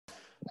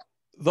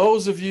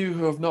those of you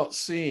who have not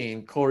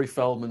seen Corey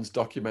Feldman's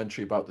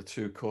documentary about the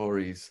two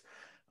Coreys,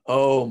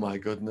 oh my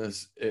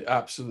goodness, it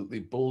absolutely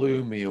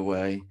blew me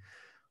away.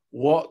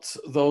 What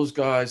those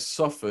guys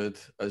suffered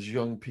as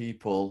young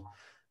people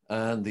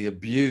and the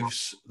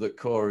abuse that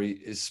Corey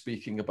is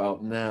speaking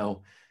about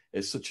now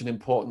is such an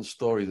important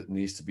story that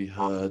needs to be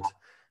heard.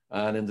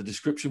 And in the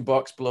description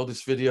box below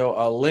this video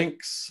are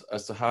links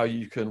as to how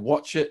you can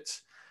watch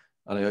it.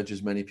 And I urge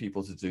as many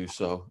people to do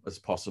so as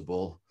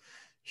possible.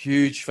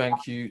 Huge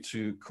thank you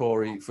to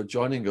Corey for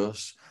joining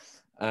us.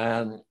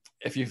 And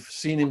if you've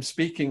seen him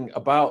speaking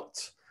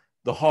about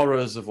the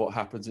horrors of what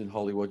happens in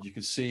Hollywood, you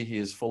can see he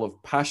is full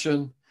of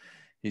passion.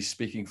 He's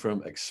speaking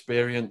from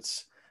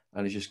experience,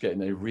 and he's just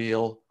getting a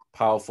real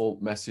powerful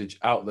message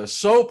out there.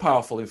 So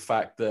powerful, in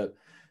fact, that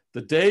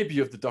the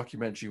debut of the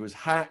documentary was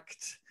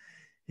hacked.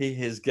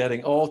 He is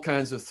getting all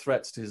kinds of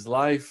threats to his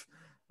life,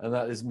 and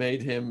that has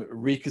made him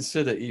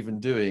reconsider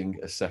even doing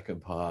a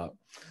second part.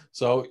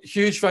 So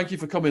huge thank you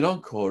for coming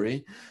on,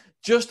 Corey.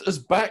 Just as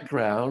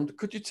background,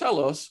 could you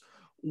tell us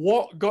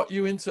what got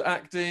you into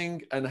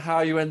acting and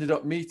how you ended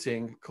up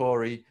meeting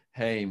Corey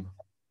Haim?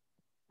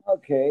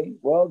 Okay,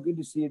 well, good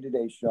to see you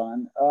today,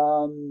 Sean.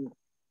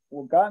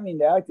 What got me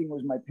into acting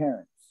was my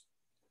parents.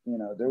 You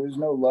know, there was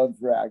no love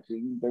for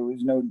acting. There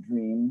was no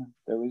dream.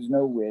 There was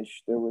no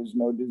wish. There was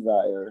no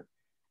desire.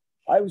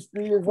 I was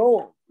 3 years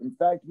old. In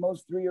fact,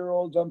 most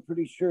 3-year-olds, I'm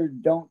pretty sure,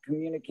 don't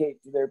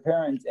communicate to their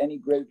parents any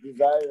great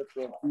desire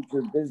for a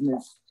future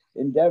business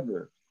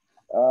endeavor.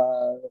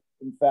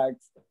 In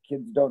fact,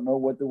 kids don't know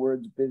what the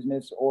words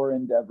business or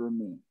endeavor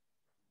mean.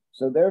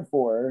 So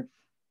therefore,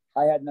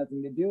 I had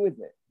nothing to do with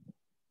it,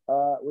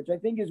 which I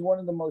think is one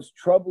of the most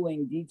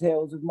troubling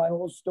details of my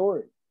whole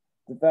story.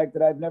 The fact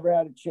that I've never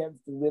had a chance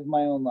to live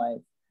my own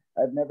life.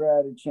 I've never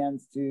had a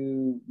chance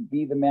to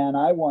be the man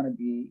I want to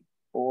be,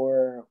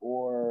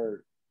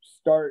 or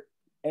start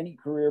any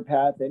career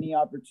path, any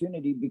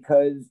opportunity,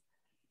 because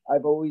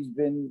I've always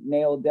been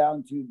nailed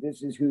down to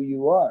this is who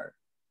you are.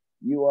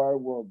 You are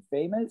world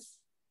famous.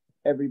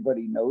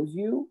 Everybody knows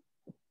you.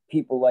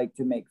 People like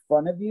to make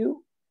fun of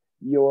you.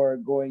 You're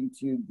going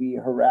to be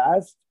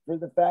harassed for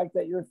the fact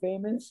that you're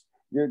famous.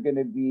 You're going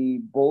to be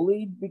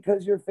bullied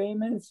because you're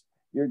famous.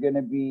 You're going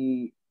to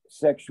be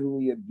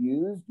sexually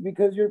abused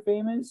because you're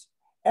famous.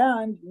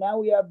 And now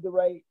we have the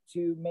right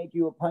to make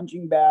you a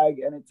punching bag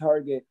and a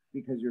target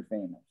because you're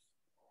famous.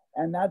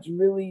 And that's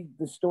really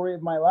the story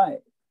of my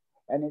life.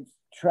 And it's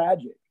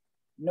tragic.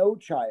 No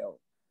child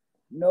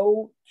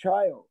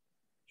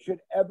should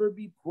ever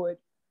be put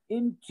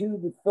into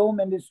the film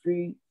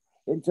industry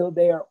until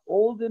they are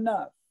old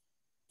enough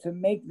to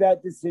make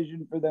that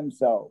decision for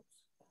themselves.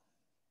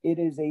 It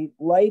is a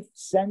life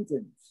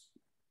sentence.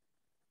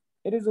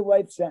 It is a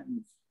life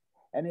sentence.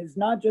 And it's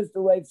not just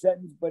a life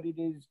sentence, but it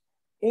is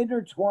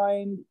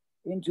intertwined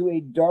into a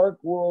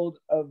dark world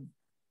of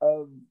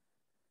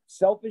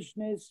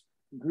selfishness,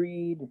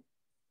 greed,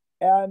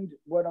 and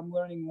what I'm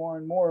learning more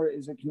and more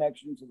is a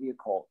connection to the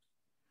occult.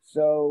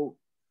 So,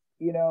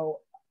 you know,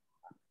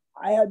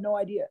 I had no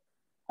idea.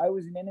 I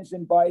was an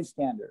innocent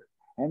bystander.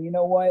 And you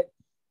know what?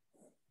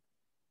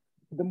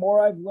 The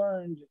more I've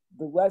learned,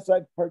 the less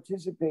I've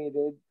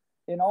participated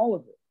in all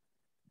of it.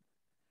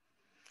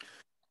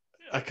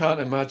 I can't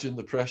imagine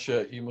the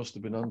pressure you must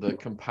have been under,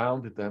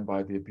 compounded then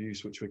by the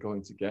abuse, which we're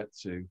going to get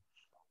to.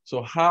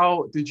 So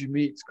how did you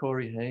meet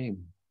Corey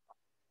Haim?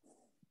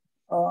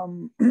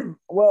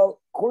 Well,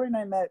 Corey and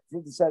I met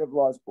through the set of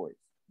Lost Boys.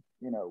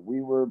 You know,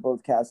 we were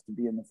both cast to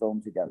be in the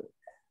film together.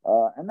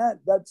 And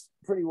that's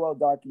pretty well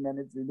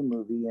documented through the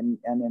movie and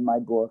in my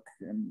book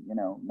and, you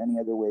know, many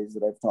other ways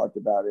that I've talked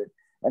about it.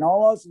 And I'll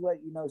also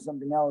let you know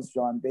something else,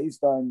 John,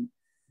 based on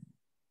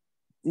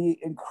the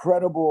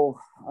incredible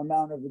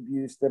amount of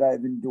abuse that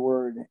I've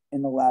endured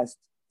in the last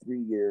 3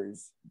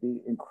 years, the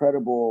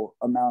incredible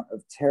amount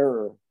of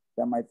terror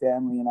that my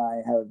family and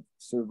I have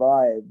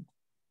survived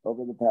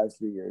over the past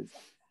 3 years.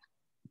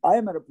 I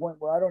am at a point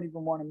where I don't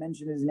even want to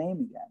mention his name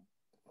again.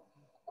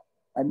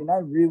 I mean, I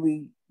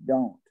really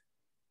don't.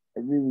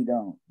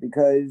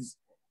 Because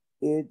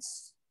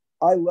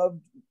I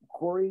loved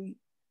Corey.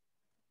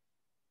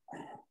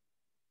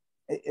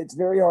 It's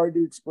very hard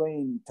to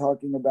explain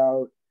talking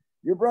about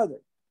your brother.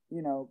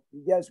 You know,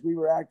 yes, we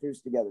were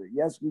actors together.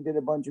 Yes, we did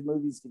a bunch of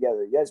movies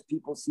together. Yes,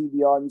 people see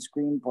the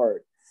on-screen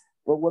part.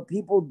 But what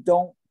people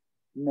don't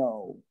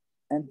know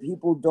and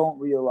people don't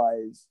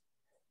realize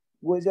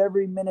was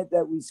every minute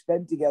that we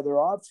spent together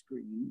off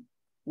screen,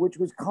 which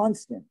was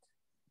constant.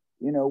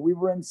 You know, we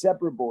were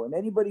inseparable. And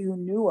anybody who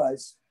knew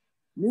us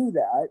knew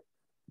that,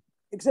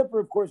 except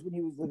for, of course, when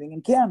he was living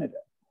in Canada.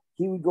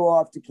 He would go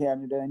off to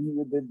Canada and he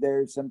would live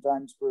there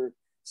sometimes for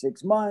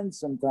 6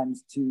 months,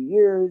 sometimes 2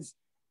 years.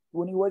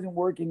 When he wasn't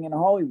working in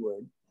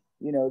Hollywood,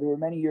 you know, there were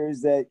many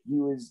years that he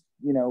was,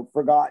 you know,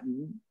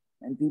 forgotten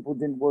and people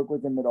didn't work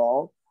with him at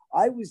all.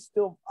 I was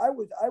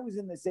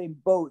in the same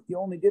boat. The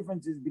only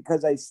difference is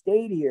because I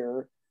stayed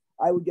here,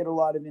 I would get a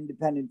lot of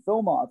independent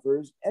film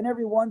offers. And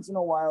every once in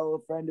a while,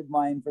 a friend of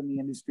mine from the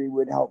industry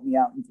would help me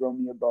out and throw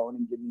me a bone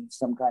and give me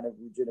some kind of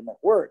legitimate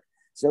work.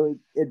 So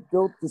it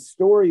built the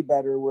story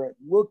better where it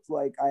looked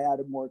like I had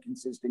a more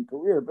consistent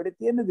career. But at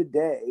the end of the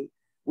day,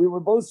 we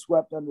were both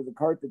swept under the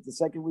carpet the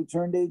second we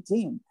turned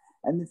 18.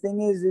 And the thing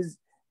is,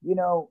 you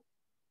know,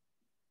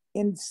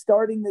 in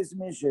starting this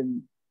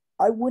mission,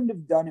 I wouldn't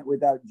have done it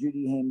without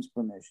Judy Hames'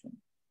 permission.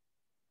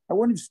 I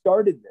wouldn't have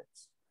started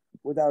this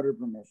without her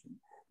permission.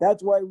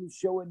 That's why we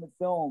show in the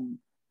film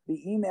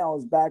the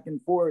emails back and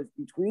forth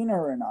between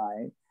her and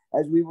I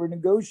as we were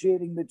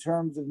negotiating the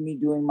terms of me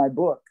doing my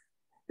book,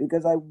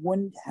 because I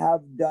wouldn't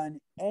have done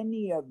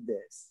any of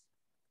this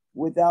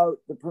without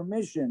the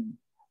permission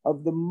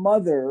of the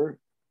mother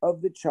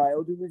of the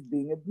child who was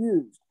being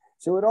abused.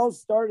 So it all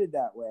started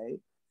that way.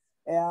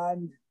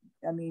 And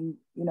I mean,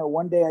 you know,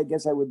 one day I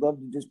guess I would love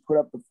to just put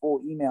up the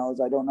full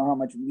emails. I don't know how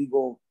much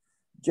legal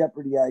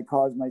jeopardy I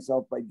caused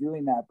myself by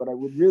doing that, but I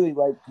would really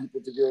like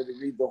people to be able to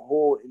read the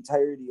whole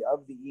entirety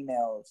of the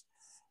emails,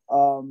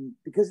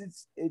 because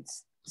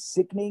it's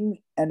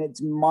sickening and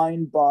it's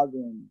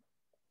mind-boggling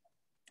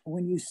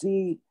when you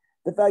see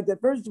the fact that,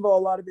 first of all,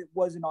 a lot of it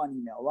wasn't on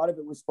email. A lot of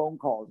it was phone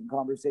calls and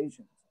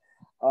conversations.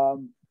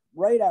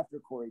 Right after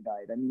Corey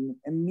died, I mean,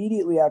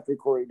 immediately after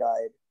Corey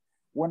died,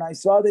 when I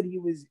saw that he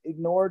was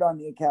ignored on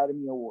the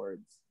Academy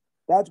Awards,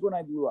 that's when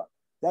I blew up.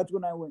 That's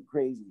when I went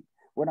crazy.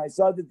 When I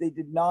saw that they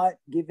did not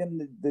give him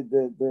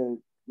the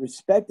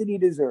respect that he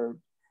deserved.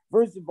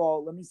 First of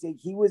all, let me say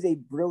he was a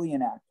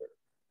brilliant actor.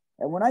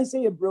 And when I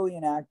say a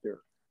brilliant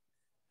actor,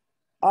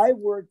 I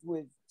worked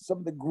with some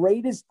of the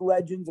greatest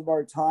legends of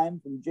our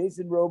time, from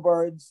Jason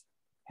Robards,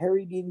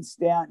 Harry Dean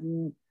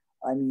Stanton,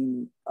 I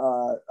mean,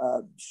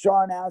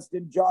 Sean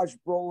Astin, Josh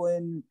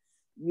Brolin,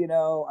 you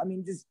know, I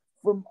mean, just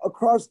from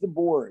across the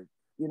board.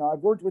 You know, I've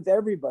worked with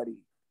everybody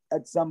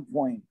at some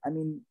point. I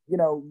mean, you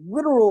know,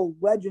 literal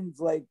legends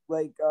like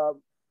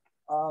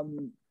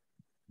I'm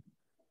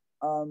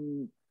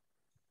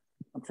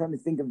trying to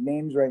think of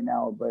names right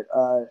now, but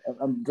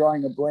I'm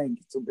drawing a blank.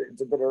 It's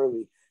a bit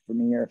early for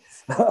me here.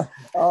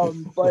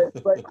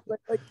 But like,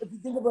 if you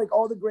think of like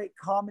all the great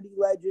comedy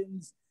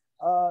legends,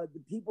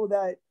 the people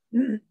that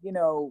you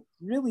know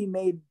really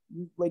made,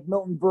 like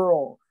Milton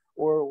Berle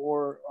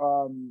or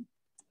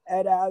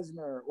Ed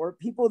Asner, or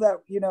people that,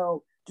 you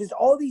know, just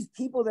all these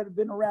people that have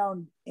been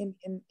around in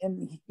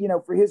you know,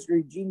 for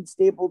history, Gene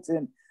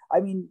Stapleton. I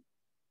mean,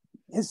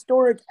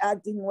 historic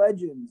acting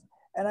legends,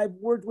 and I've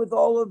worked with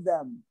all of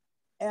them.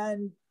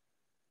 And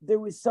there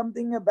was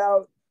something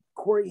about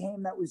Corey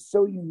Haim that was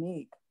so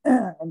unique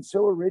and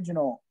so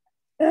original.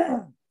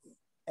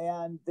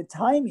 And the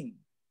timing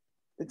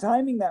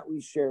that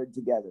we shared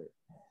together,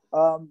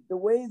 the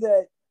way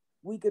that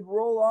we could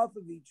roll off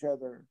of each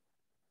other.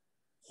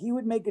 He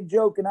would make a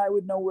joke and I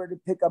would know where to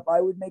pick up.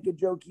 I would make a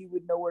joke, he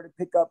would know where to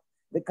pick up.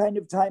 The kind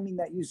of timing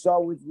that you saw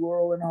with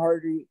Laurel and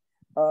Hardy,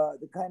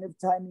 the kind of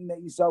timing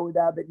that you saw with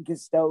Abbott and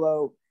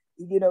Costello,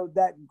 you know,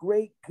 that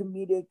great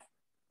comedic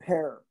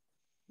pair,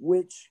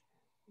 which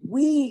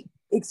we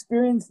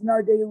experienced in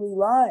our daily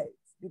lives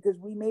because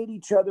we made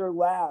each other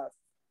laugh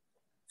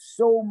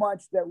so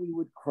much that we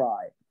would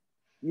cry,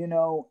 you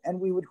know, and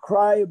we would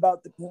cry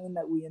about the pain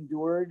that we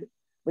endured,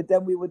 but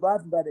then we would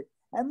laugh about it.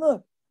 And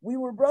look, we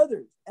were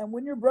brothers. And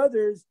when you're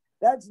brothers,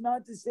 that's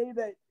not to say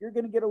that you're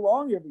going to get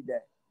along every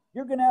day.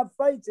 You're going to have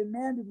fights. And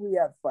man, did we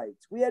have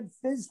fights. We had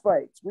fist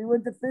fights. We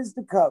went to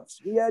fisticuffs.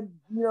 We had,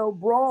 you know,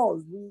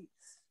 brawls. We,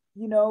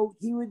 you know,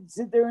 he would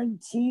sit there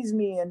and tease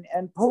me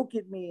and poke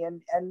at me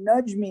and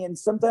nudge me. And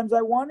sometimes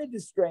I wanted to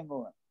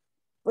strangle him.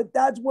 But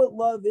that's what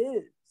love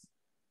is.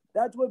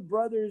 That's what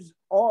brothers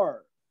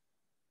are.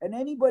 And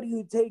anybody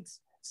who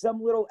takes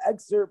some little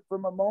excerpt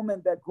from a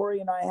moment that Corey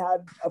and I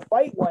had a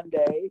fight one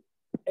day,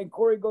 and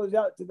Corey goes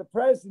out to the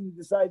press and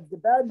decides to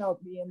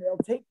badmouth me, and they'll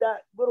take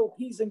that little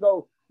piece and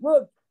go,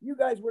 look, you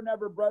guys were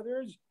never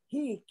brothers.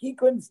 He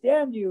couldn't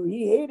stand you.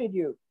 He hated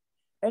you.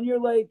 And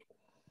you're like,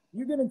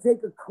 you're going to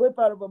take a clip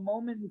out of a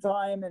moment in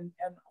time and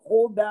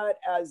hold that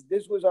as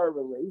this was our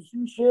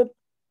relationship.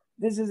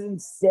 This is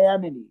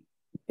insanity.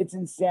 It's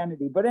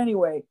insanity. But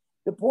anyway,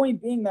 the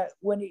point being that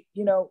when,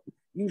 you know,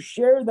 you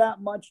share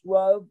that much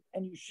love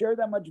and you share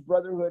that much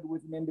brotherhood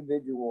with an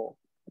individual,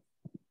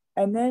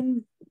 and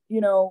then,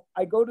 you know,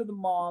 I go to the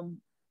mom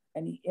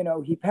and, he, you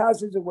know, he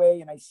passes away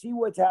and I see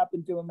what's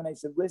happened to him. And I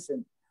said,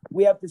 listen,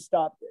 we have to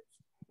stop this.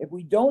 If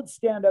we don't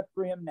stand up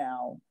for him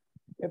now,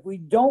 if we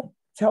don't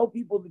tell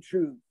people the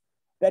truth,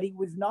 that he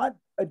was not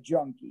a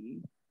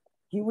junkie,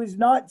 he was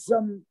not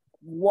some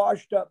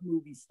washed up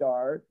movie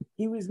star,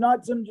 he was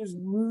not some just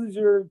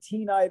loser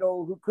teen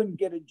idol who couldn't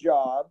get a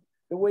job,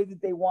 the way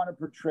that they want to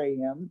portray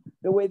him,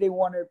 the way they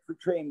want to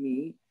portray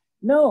me.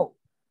 No,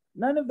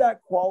 none of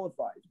that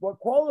qualifies. What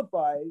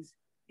qualifies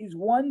is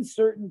one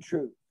certain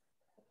truth,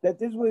 that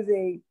this was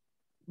a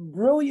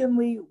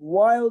brilliantly,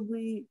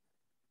 wildly,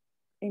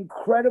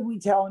 incredibly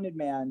talented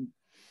man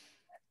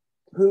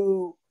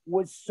who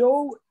was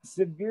so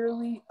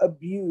severely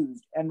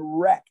abused and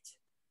wrecked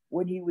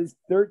when he was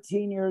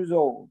 13 years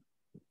old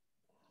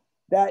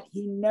that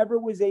he never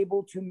was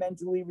able to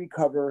mentally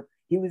recover.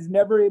 He was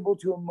never able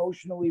to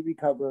emotionally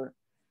recover,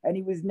 and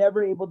he was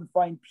never able to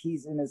find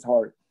peace in his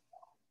heart.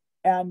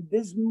 And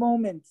this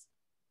moment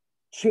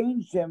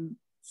changed him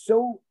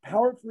so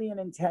powerfully and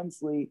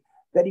intensely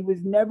that he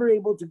was never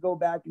able to go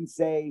back and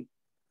say,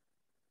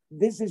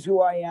 this is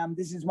who I am,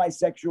 this is my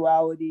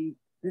sexuality,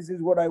 this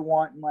is what I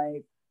want in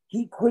life.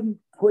 He couldn't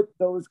put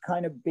those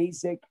kind of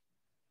basic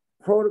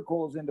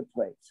protocols into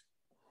place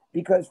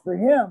because for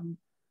him,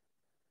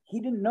 he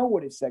didn't know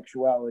what his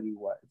sexuality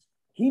was.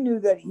 He knew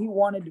that he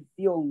wanted to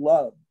feel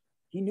loved.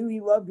 He knew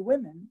he loved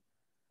women,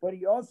 but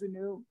he also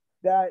knew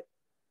that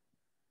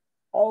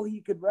all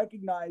he could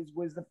recognize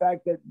was the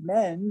fact that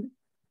men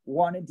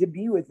wanted to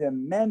be with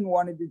him. Men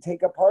wanted to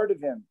take a part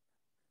of him.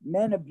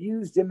 Men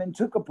abused him and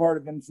took a part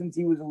of him since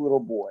he was a little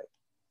boy.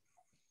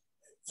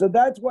 So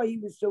that's why he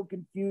was so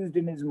confused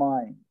in his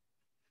mind.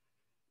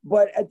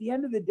 But at the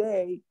end of the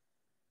day,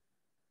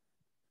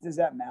 does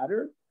that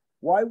matter?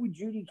 Why would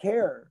Judy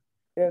care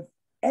if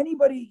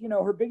anybody,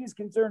 her biggest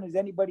concern is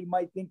anybody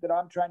might think that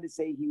I'm trying to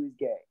say he was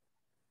gay.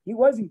 He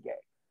wasn't gay,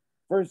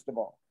 first of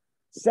all.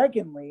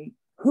 Secondly,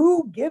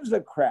 who gives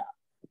a crap?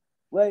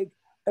 Like,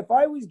 if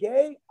I was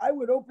gay, I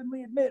would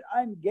openly admit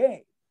I'm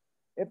gay.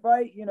 If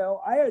I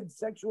had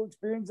sexual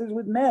experiences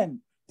with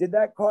men. Did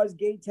that cause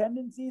gay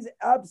tendencies?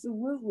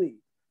 Absolutely.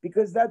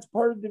 Because that's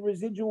part of the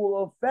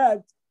residual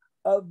effect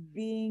of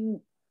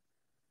being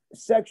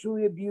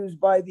sexually abused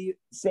by the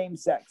same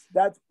sex.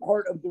 That's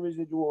part of the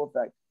residual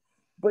effect.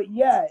 But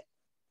yet,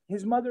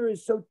 his mother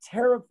is so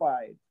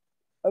terrified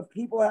of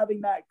people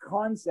having that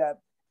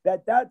concept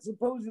that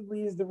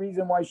supposedly is the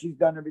reason why she's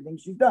done everything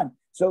she's done.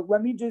 So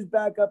let me just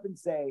back up and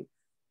say,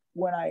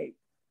 when I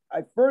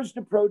first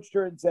approached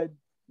her and said,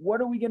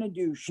 what are we going to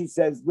do? She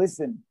says,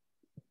 listen,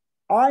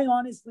 I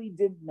honestly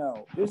didn't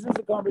know. This is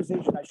a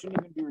conversation. I shouldn't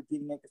even be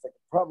repeating it because I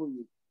could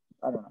probably,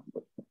 I don't know,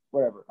 but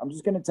whatever. I'm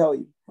just going to tell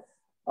you.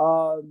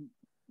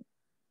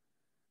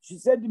 She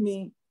said to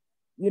me,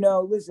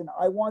 listen,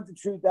 I want the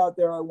truth out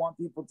there. I want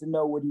people to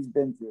know what he's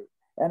been through.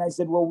 And I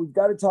said, well, we've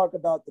got to talk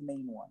about the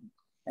main one.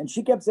 And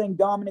she kept saying,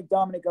 Dominic,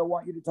 I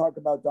want you to talk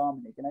about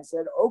Dominic. And I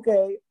said,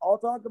 okay, I'll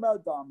talk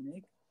about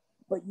Dominic,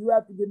 but you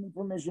have to give me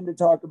permission to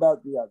talk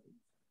about the others.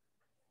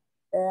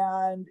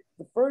 And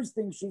the first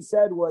thing she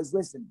said was,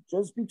 listen,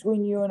 just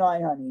between you and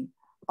I, honey,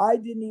 I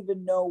didn't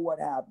even know what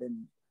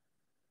happened,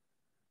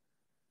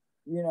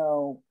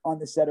 on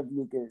the set of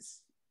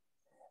Lucas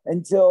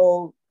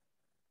until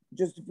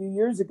just a few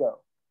years ago.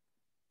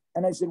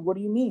 And I said, what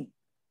do you mean?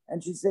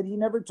 And she said, he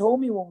never told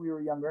me when we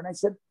were younger. And I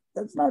said,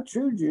 that's not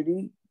true,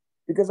 Judy,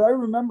 because I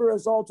remember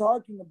us all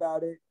talking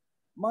about it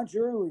much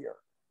earlier.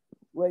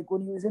 Like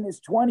when he was in his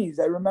 20s,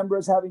 I remember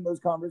us having those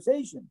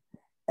conversations.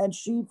 And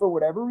she, for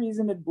whatever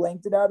reason, had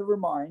blanked it out of her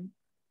mind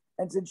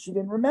and said she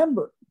didn't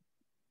remember.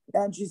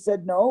 And she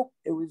said, no,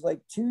 it was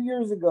like 2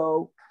 years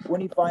ago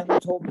when he finally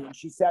told me. And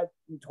she sat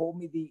and told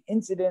me the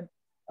incident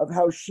of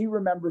how she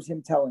remembers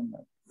him telling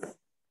her.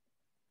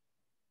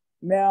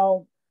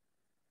 Now,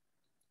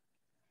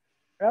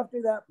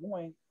 after that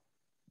point,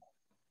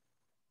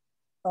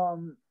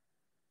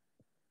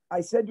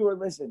 I said to her,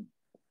 listen,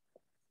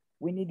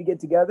 we need to get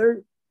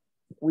together.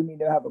 We need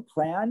to have a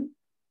plan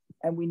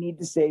and we need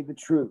to say the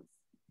truth.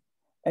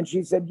 And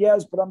she said,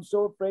 yes, but I'm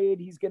so afraid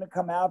he's going to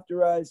come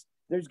after us.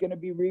 There's going to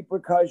be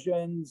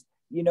repercussions.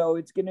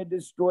 It's going to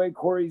destroy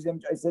Corey's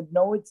image. I said,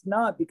 no, it's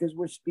not, because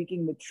we're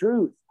speaking the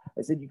truth.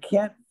 I said, you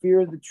can't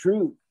fear the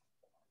truth.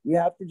 You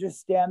have to just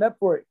stand up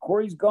for it.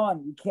 Corey's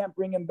gone. We can't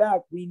bring him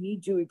back. We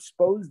need to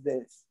expose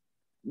this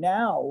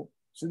now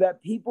so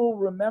that people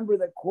remember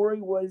that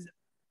Corey was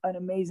an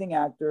amazing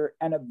actor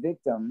and a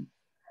victim,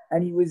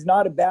 and he was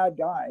not a bad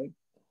guy.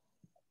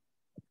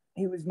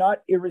 He was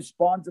not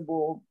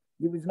irresponsible.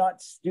 He was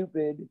not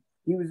stupid.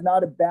 He was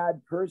not a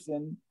bad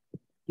person.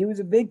 He was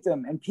a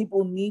victim, and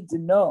people need to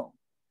know.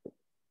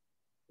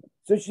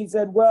 So she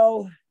said,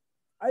 well,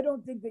 I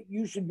don't think that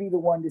you should be the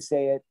one to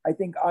say it. I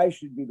think I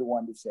should be the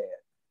one to say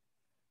it.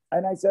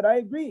 And I said, I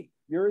agree.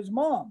 You're his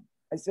mom.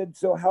 I said,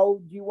 so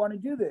how do you want to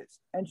do this?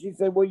 And she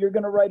said, well, you're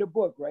going to write a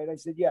book, right? I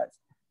said, yes.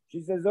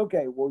 She says,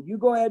 okay, well, you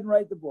go ahead and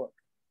write the book.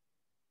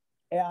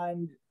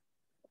 And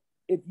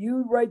if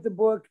you write the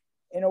book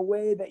in a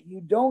way that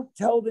you don't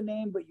tell the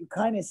name, but you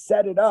kind of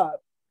set it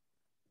up,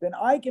 then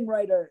I can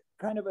write a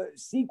kind of a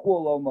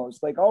sequel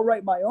almost. Like I'll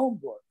write my own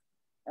book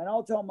and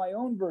I'll tell my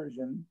own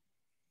version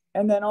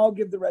and then I'll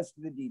give the rest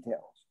of the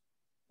details.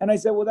 And I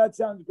said, well, that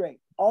sounds great.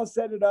 I'll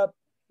set it up.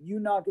 You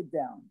knock it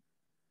down.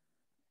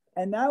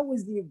 And that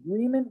was the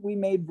agreement we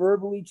made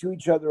verbally to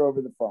each other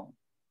over the phone.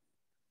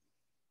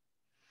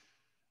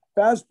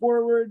 Fast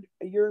forward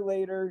a year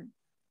later,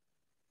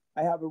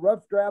 I have a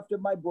rough draft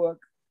of my book.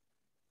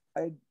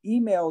 I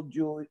emailed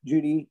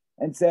Judy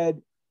and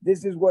said,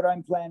 this is what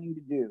I'm planning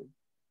to do.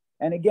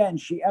 And again,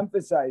 she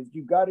emphasized,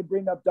 you got to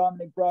bring up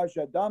Dominic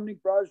Brascia. Dominic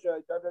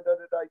Brascia,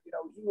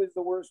 he was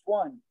the worst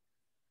one.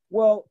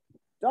 Well,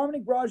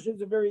 Dominic Brascia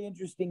is a very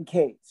interesting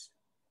case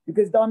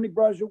because Dominic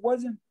Brascia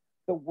wasn't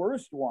the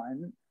worst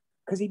one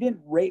because he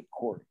didn't rape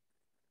Corey,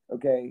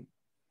 okay?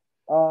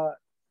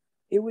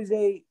 It was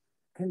a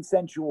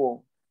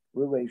consensual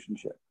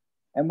relationship.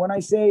 And when I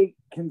say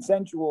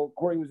consensual,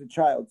 Corey was a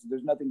child, so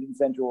there's nothing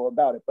consensual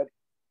about it. But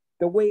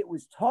the way it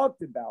was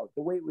talked about,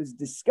 the way it was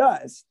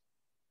discussed,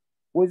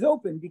 was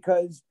open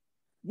because,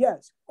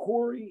 yes,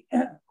 Corey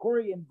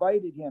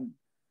invited him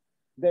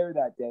there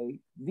that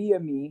day via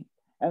me,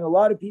 and a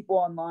lot of people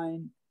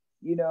online,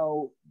 you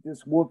know,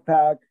 this wolf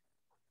pack,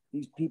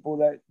 these people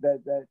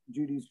that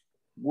Judy's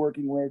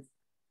working with,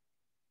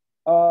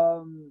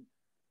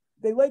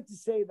 they like to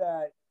say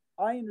that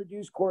I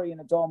introduced Corey and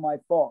it's all my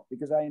fault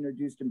because I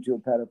introduced him to a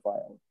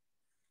pedophile.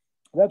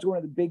 That's one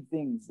of the big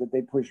things that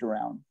they push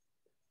around.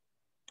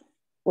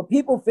 What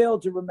people fail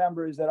to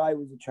remember is that I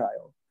was a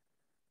child.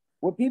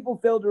 What people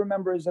fail to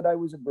remember is that I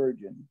was a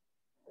virgin.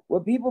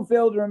 What people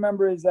fail to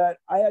remember is that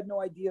I had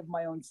no idea of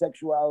my own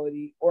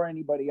sexuality or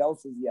anybody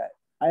else's yet.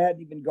 I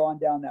hadn't even gone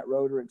down that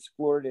road or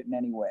explored it in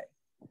any way.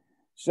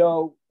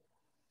 So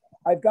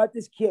I've got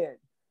this kid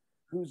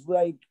who's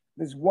like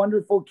this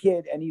wonderful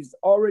kid, and he's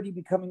already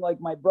becoming like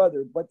my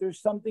brother, but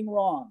there's something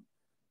wrong.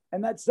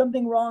 And that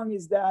something wrong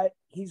is that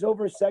he's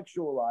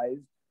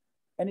over-sexualized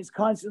and he's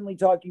constantly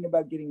talking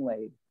about getting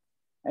laid.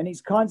 And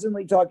he's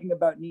constantly talking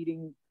about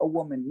needing a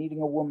woman,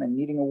 needing a woman,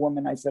 needing a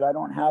woman. I said, I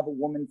don't have a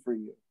woman for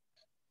you.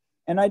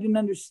 And I didn't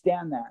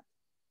understand that.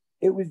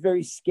 It was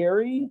very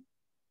scary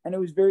and it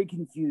was very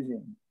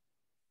confusing.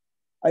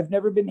 I've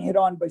never been hit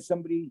on by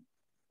somebody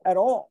at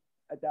all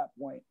at that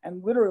point,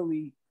 and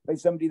literally by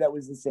somebody that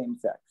was the same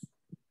sex.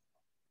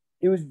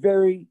 It was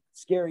very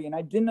scary and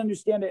I didn't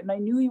understand it. And I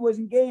knew he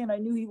wasn't gay and I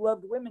knew he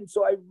loved women.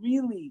 So I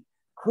really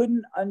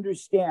couldn't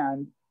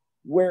understand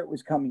where it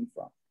was coming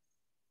from.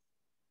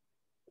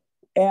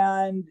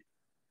 And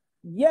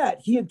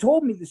yet he had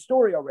told me the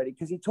story already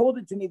because he told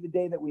it to me the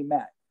day that we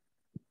met.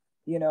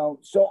 You know,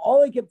 so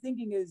all I kept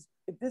thinking is,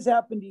 if this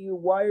happened to you,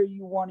 why are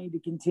you wanting to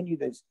continue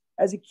this?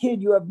 As a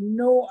kid, you have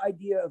no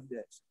idea of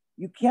this.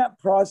 You can't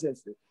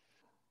process it.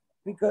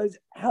 Because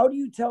how do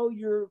you tell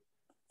your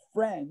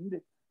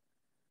friend,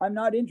 I'm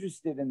not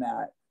interested in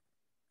that?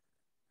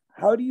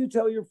 How do you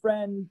tell your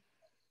friend,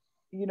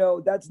 you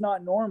know, that's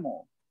not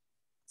normal?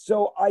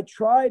 So I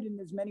tried in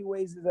as many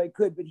ways as I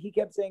could, but he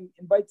kept saying,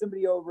 invite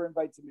somebody over,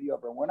 invite somebody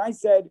over. And when I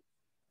said,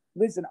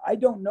 listen, I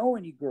don't know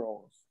any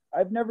girls.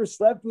 I've never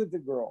slept with a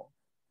girl.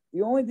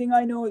 The only thing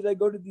I know is I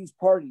go to these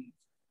parties.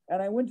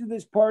 And I went to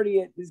this party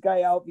at this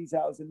guy Alfie's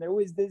house, and there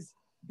was this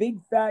big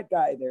fat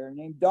guy there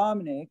named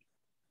Dominic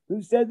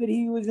who said that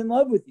he was in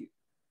love with you.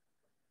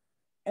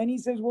 And he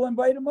says, well,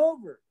 invite him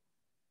over.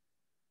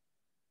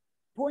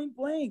 Point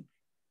blank.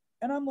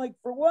 And I'm like,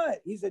 for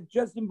what? He said,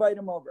 just invite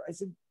him over. I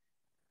said,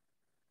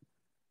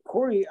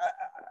 Corey,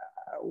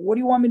 what do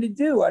you want me to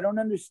do? I don't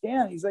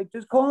understand. He's like,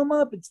 just call him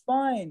up. It's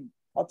fine.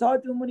 I'll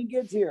talk to him when he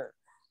gets here.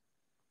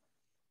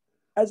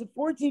 As a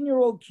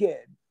 14-year-old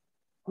kid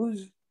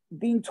who's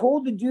being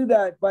told to do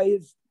that by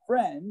his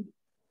friend,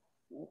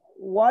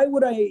 why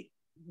would I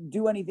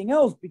do anything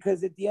else?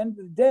 Because at the end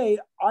of the day,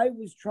 I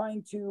was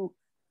trying to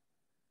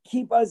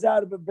keep us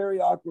out of a very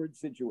awkward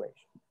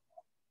situation.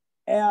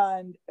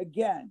 And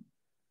again,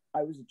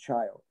 I was a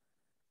child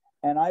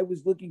and I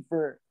was looking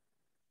for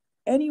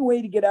any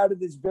way to get out of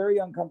this very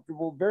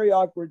uncomfortable, very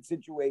awkward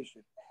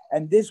situation.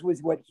 And this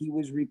was what he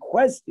was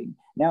requesting.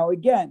 Now,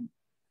 again,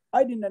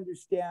 I didn't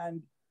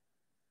understand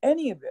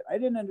any of it. I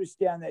didn't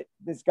understand that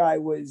this guy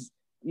was,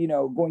 you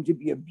know, going to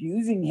be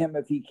abusing him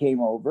if he came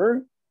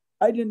over.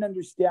 I didn't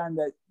understand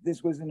that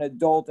this was an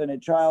adult and a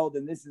child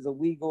and this is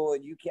illegal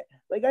and you can't,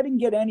 like, I didn't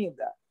get any of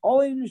that.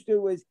 All I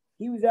understood was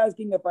he was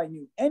asking if I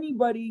knew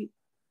anybody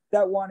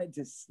that wanted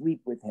to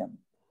sleep with him.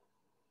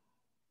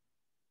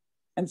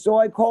 And so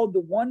I called the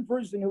one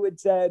person who had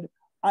said,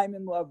 I'm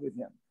in love with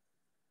him,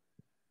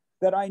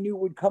 that I knew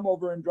would come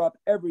over and drop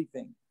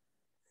everything.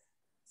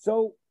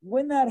 So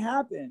when that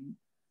happened,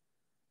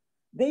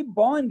 they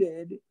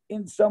bonded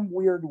in some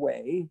weird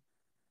way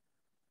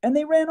and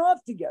they ran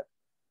off together.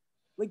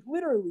 Like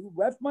literally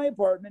left my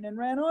apartment and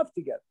ran off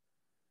together.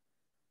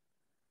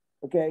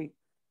 Okay.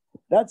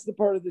 That's the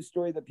part of the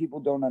story that people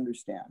don't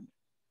understand.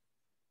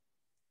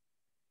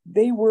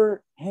 They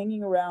were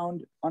hanging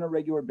around on a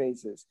regular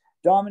basis.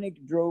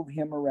 Dominic drove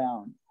him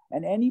around.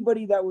 And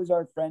anybody that was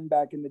our friend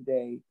back in the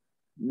day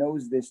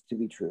knows this to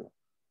be true.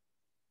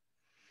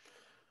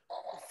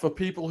 For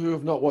people who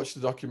have not watched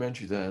the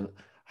documentary then,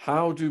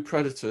 how do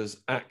predators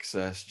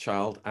access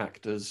child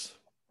actors?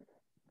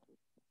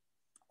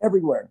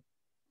 Everywhere.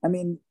 I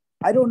mean,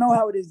 I don't know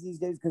how it is these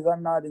days because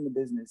I'm not in the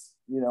business,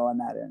 you know, on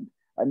that end.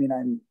 I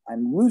mean,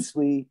 I'm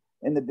loosely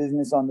in the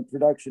business on the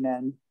production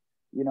end.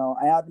 You know,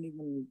 I haven't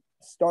even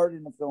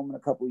started a film in a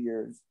couple of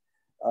years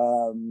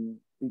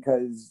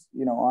because,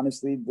 you know,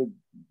 honestly,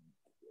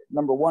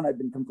 number one, I've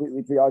been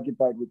completely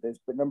preoccupied with this.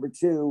 But number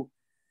two,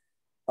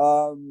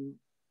 I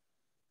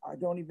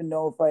don't even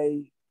know if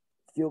I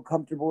feel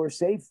comfortable or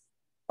safe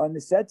on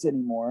the sets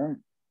anymore.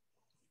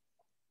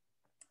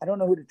 I don't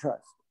know who to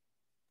trust.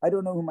 I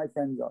don't know who my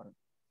friends are.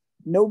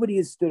 Nobody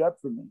has stood up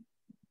for me.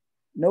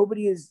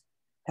 Nobody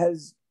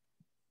has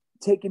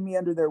taken me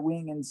under their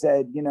wing and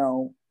said, you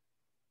know,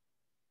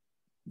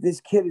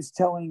 this kid is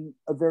telling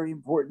a very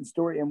important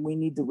story and we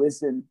need to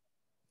listen.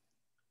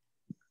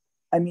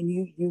 I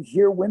mean, you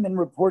hear women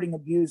reporting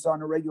abuse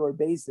on a regular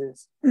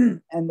basis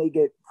and they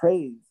get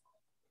praised.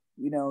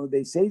 You know,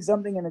 they say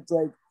something and it's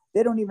like,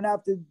 they don't even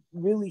have to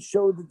really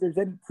show that there's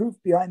any proof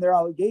behind their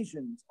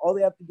allegations. All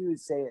they have to do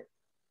is say it.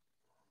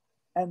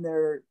 And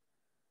they're,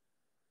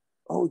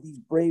 oh, these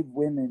brave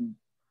women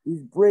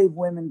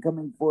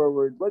coming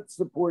forward. Let's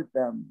support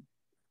them.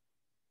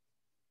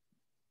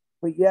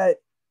 But yet,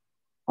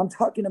 I'm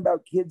talking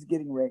about kids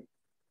getting raped.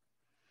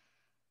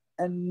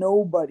 And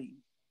nobody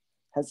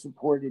has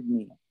supported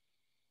me.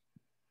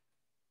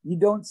 You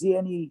don't see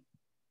any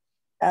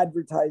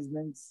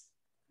advertisements.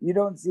 You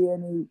don't see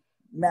any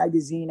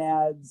magazine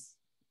ads.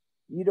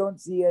 You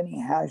don't see any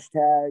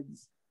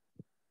hashtags.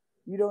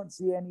 You don't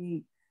see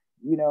any,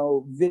 you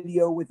know,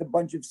 video with a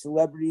bunch of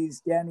celebrities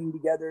standing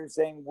together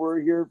saying,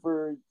 we're here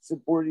for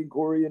supporting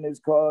Corey and his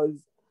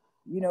cause,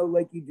 you know,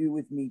 like you do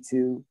with Me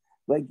Too,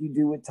 like you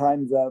do with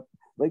Time's Up,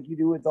 like you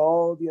do with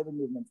all the other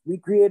movements. We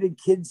created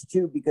Kids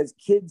Too because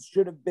kids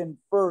should have been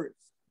first.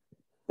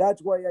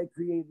 That's why I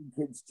created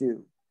Kids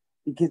Too,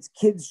 because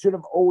kids should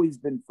have always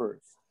been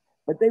first,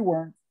 but they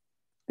weren't.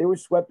 They were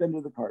swept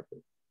under the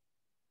carpet.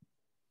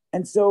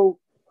 And so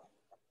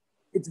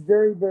it's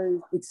very, very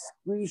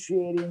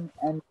excruciating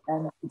and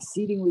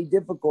exceedingly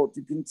difficult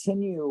to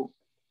continue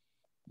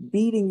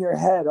beating your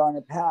head on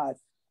a path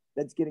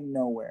that's getting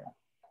nowhere.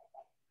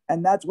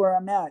 And that's where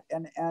I'm at.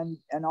 And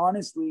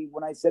honestly,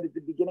 when I said at the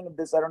beginning of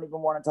this, I don't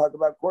even want to talk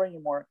about Corey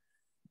anymore.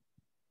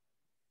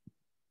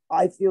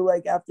 I feel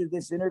like after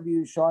this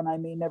interview, Sean, I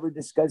may never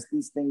discuss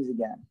these things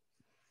again.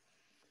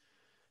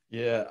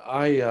 Yeah,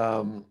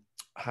 I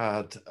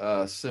had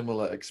a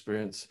similar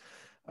experience.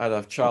 I had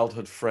a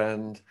childhood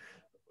friend.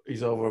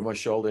 He's over my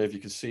shoulder, if you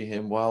can see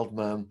him,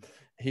 Wildman.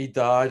 He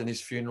died and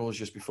his funeral was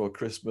just before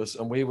Christmas.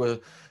 And we were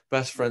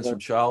best friends from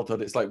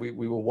childhood. It's like we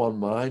were one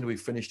mind. We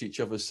finished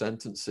each other's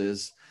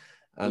sentences.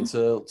 And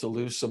to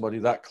lose somebody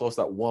that close,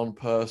 that one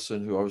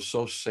person who I was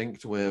so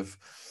synced with,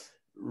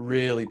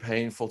 really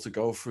painful to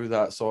go through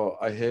that. So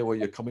I hear where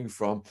you're coming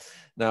from.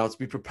 Now, to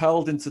be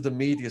propelled into the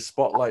media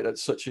spotlight at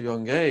such a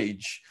young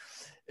age,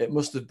 it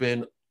must have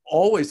been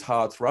always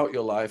hard throughout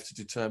your life to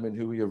determine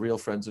who were your real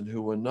friends and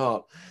who were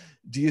not.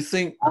 Do you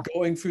think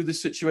going through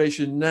this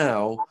situation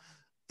now,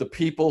 the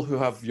people who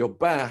have your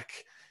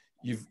back,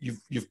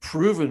 you've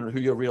proven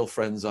who your real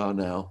friends are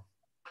now?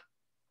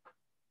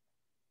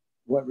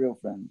 What real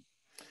friends?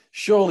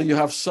 Surely you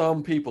have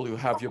some people who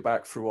have your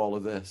back through all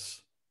of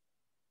this.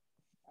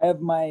 I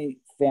have my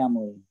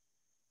family.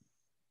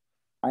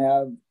 I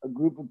have a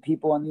group of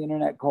people on the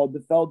internet called the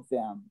Feld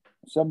Fam.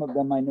 Some of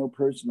them I know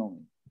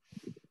personally,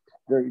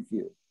 very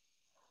few.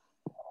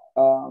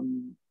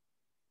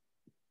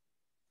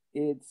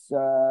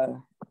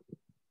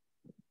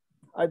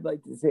 I'd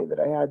like to say that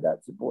I had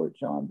that support,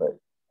 Sean, but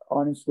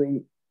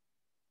honestly,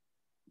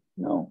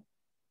 no.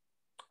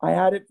 I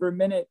had it for a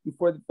minute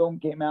before the film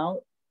came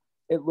out.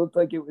 It looked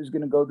like it was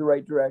going to go the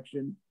right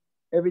direction.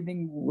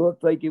 Everything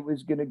looked like it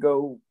was going to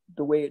go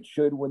the way it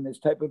should when this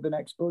type of an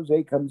expose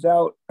comes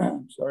out.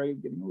 Sorry,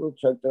 I'm getting a little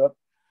choked up.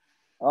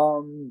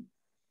 Chuffed,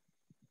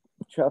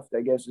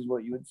 I guess is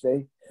what you would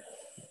say.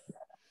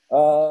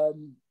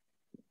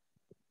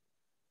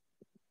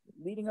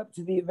 Leading up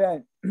to the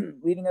event,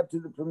 leading up to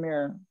the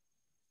premiere,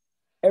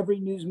 every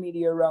news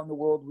media around the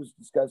world was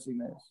discussing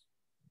this.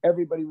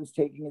 Everybody was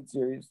taking it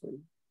seriously.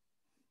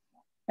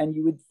 And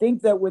you would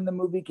think that when the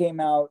movie came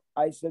out,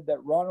 I said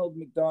that Ronald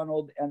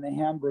McDonald and the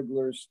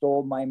Hamburglers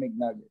stole my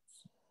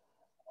McNuggets.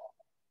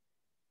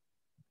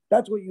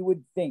 That's what you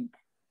would think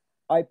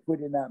I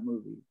put in that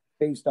movie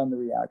based on the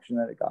reaction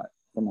that it got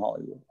from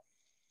Hollywood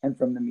and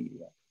from the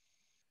media.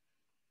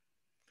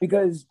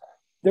 Because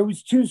there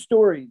was two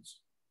stories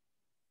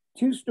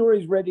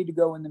ready to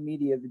go in the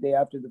media the day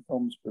after the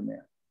film's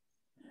premiere.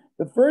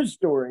 The first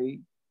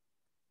story,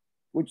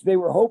 which they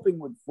were hoping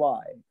would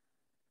fly,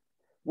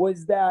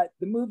 was that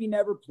the movie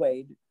never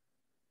played,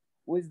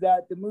 was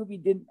that the movie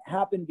didn't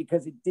happen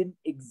because it didn't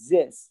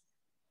exist,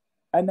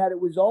 and that it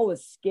was all a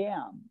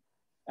scam,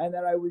 and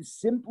that I was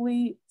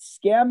simply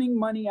scamming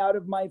money out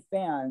of my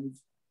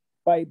fans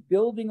by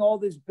building all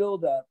this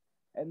buildup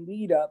and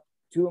lead up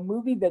to a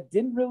movie that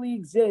didn't really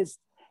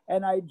exist.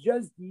 And I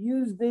just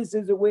used this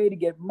as a way to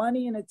get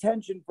money and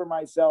attention for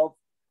myself,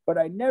 but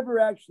I never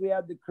actually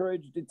had the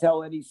courage to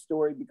tell any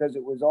story because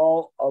it was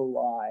all a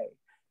lie.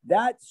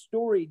 That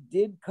story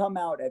did come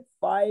out at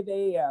 5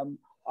 a.m.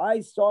 I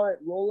saw it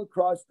roll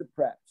across the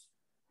press.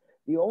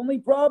 The only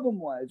problem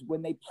was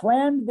when they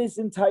planned this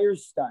entire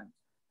stunt,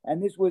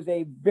 and this was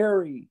a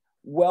very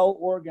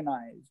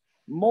well-organized,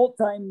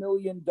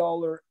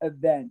 multi-million-dollar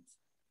event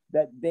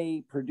that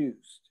they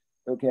produced,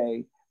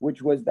 okay,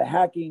 which was the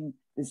hacking,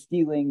 the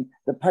stealing,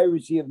 the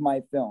piracy of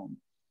my film.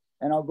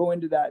 And I'll go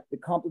into that, the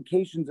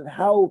complications of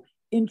how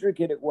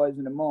intricate it was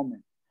in a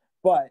moment.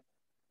 But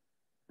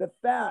the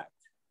fact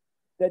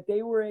that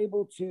they were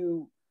able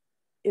to,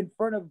 in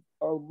front of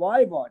a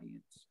live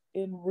audience,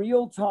 in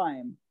real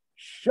time,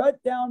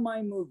 shut down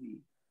my movie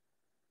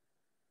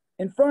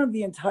in front of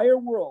the entire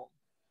world.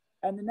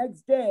 And the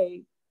next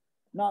day,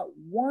 not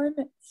one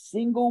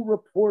single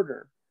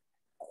reporter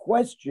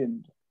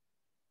questioned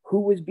who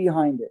was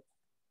behind it.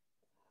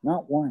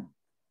 Not one.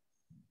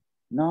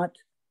 Not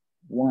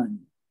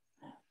one.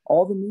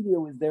 All the media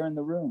was there in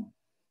the room.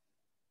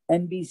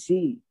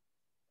 NBC,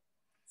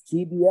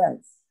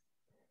 CBS,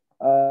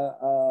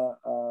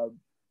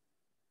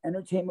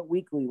 Entertainment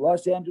Weekly,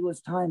 Los Angeles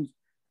Times,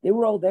 they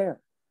were all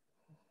there.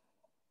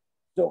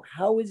 So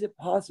how is it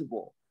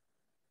possible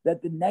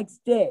that the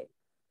next day,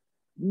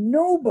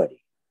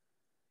 nobody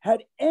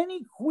had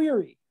any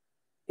query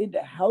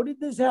into how did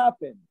this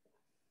happen?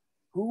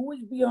 Who was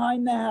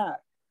behind the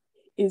hack?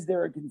 Is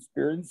there a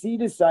conspiracy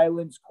to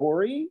silence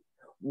Corey?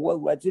 Well,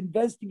 let's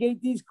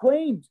investigate these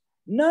claims.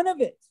 None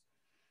of it.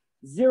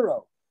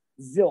 Zero.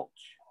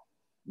 Zilch.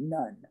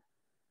 None.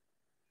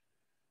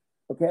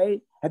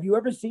 Okay? Have you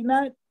ever seen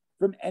that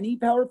from any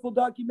powerful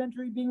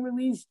documentary being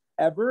released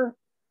ever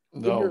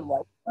in your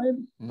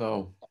lifetime?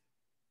 No.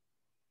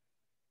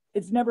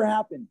 It's never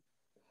happened.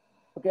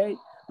 Okay?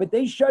 But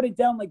they shut it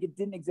down like it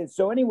didn't exist.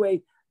 So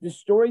anyway, the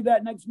story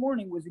that next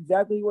morning was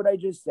exactly what I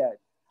just said.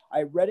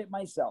 I read it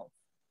myself.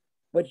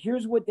 But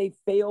here's what they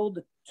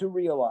failed to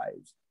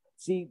realize.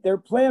 See, their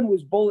plan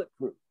was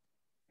bulletproof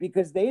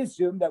because they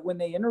assumed that when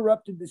they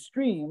interrupted the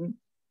stream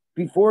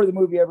before the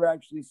movie ever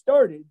actually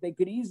started, they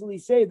could easily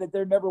say that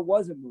there never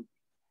was a movie.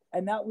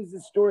 And that was the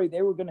story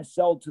they were going to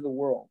sell to the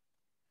world.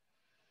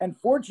 And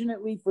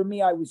fortunately for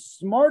me, I was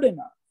smart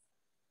enough,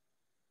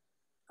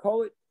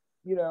 call it,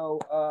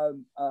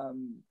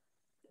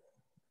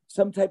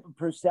 some type of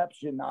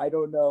perception. I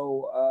don't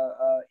know,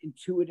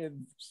 intuitive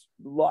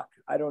luck.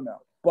 I don't know.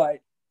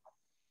 But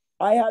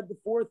I had the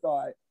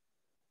forethought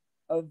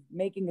of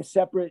making a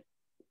separate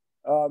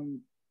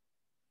print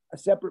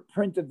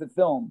of the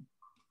film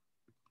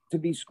to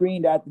be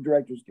screened at the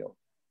Directors Guild.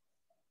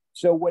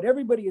 So what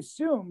everybody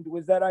assumed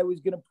was that I was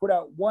going to put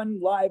out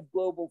one live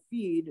global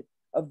feed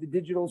of the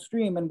digital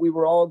stream, and we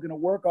were all going to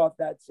work off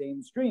that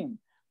same stream,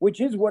 which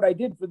is what I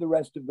did for the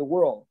rest of the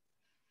world.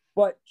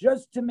 But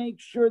just to make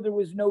sure there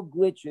was no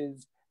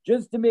glitches,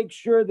 just to make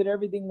sure that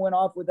everything went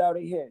off without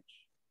a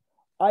hitch,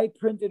 I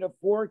printed a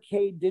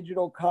 4K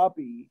digital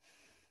copy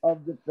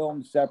of the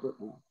film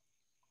separately.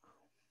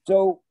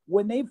 So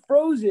when they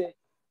froze it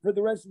for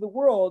the rest of the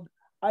world,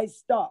 I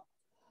stopped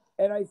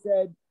and I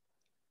said,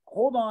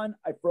 hold on.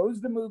 I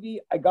froze the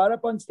movie. I got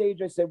up on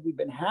stage. I said, we've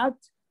been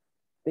hacked.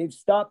 They've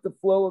stopped the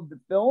flow of the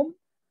film.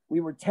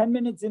 We were 10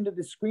 minutes into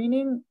the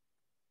screening.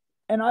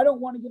 And I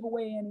don't want to give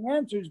away any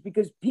answers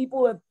because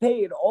people have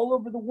paid all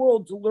over the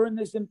world to learn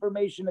this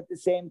information at the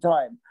same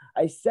time.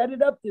 I set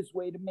it up this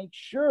way to make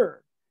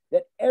sure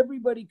that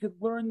everybody could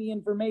learn the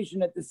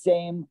information at the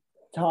same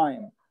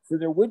time. So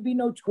there would be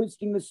no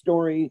twisting the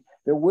story.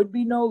 There would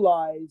be no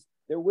lies.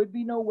 There would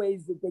be no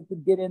ways that they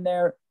could get in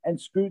there and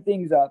screw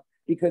things up.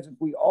 Because if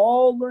we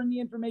all learn the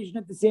information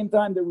at the same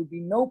time, there would be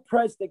no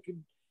press that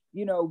could,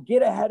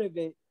 get ahead of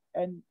it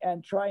and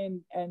try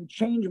and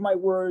change my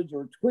words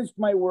or twist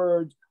my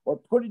words or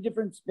put a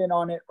different spin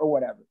on it or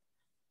whatever.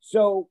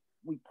 So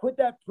we put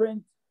that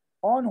print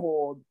on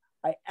hold.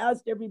 I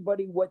asked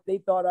everybody what they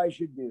thought I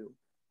should do.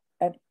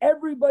 And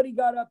everybody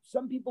got up.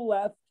 Some people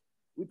left.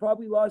 We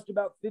probably lost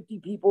about 50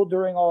 people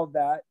during all of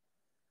that.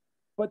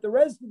 But the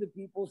rest of the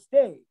people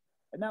stayed.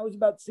 And that was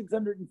about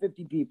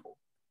 650 people.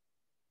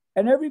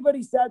 And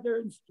everybody sat there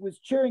and was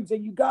cheering,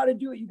 saying, you got to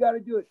do it. You got to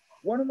do it.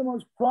 One of the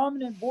most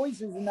prominent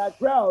voices in that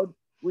crowd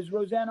was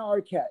Rosanna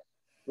Arquette.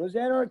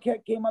 Rosanna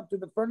Arquette came up to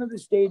the front of the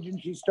stage and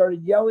she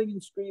started yelling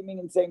and screaming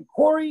and saying,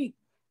 Corey,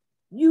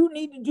 you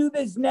need to do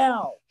this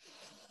now.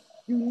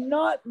 Do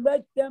not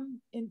let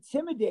them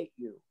intimidate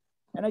you.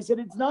 And I said,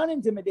 it's not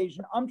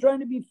intimidation. I'm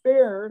trying to be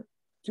fair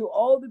to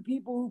all the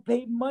people who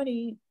paid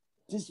money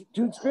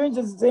to experience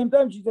this at the same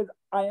time. She said,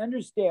 I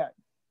understand,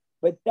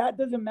 but that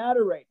doesn't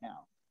matter right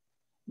now.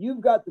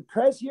 You've got the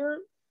press here.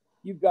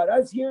 You've got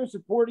us here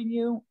supporting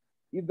you.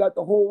 You've got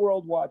the whole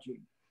world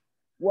watching.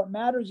 What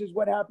matters is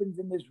what happens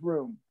in this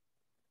room.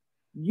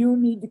 You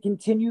need to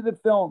continue the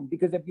film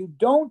because if you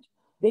don't,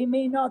 they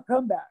may not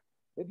come back.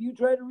 If you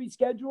try to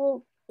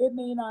reschedule, it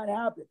may not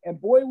happen.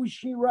 And boy, was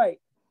she right,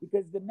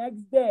 because the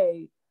next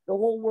day, the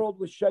whole world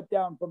was shut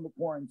down from the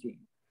quarantine.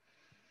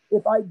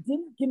 If I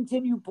didn't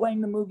continue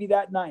playing the movie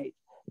that night,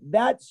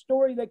 that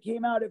story that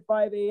came out at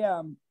 5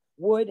 a.m.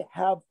 would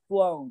have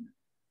flown.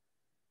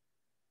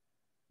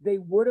 They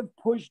would have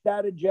pushed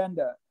that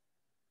agenda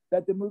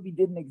that the movie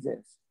didn't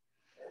exist.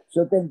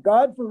 So thank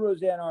God for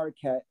Rosanna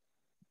Arquette.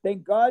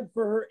 Thank God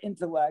for her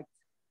intellect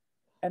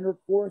and her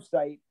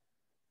foresight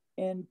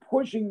in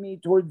pushing me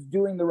towards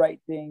doing the right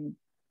thing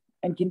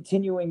and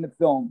continuing the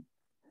film.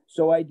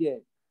 So I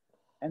did.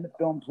 And the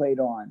film played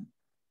on.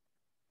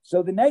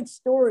 So the next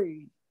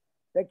story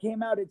that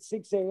came out at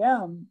 6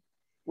 a.m.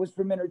 was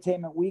from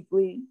Entertainment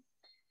Weekly,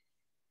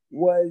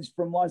 was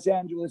from Los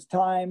Angeles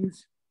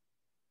Times.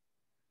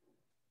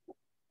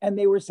 And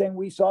they were saying,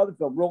 we saw the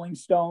film. Rolling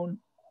Stone,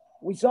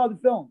 we saw the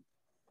film.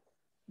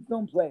 The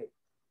film played.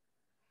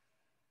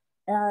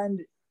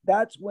 And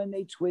that's when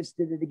they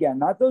twisted it again.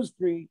 Not those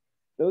three.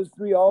 Those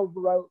three all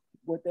wrote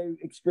what they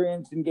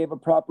experienced and gave a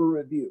proper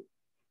review.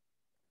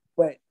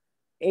 But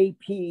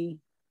AP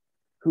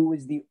who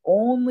was the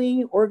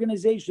only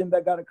organization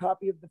that got a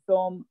copy of the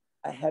film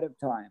ahead of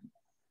time.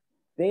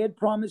 They had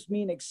promised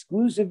me an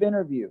exclusive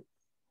interview.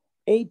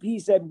 AP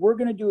said, we're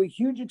going to do a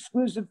huge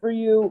exclusive for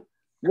you.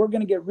 We're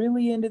going to get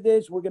really into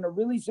this. We're going to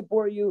really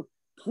support you.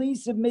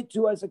 Please submit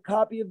to us a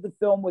copy of the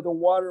film with a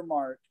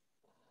watermark.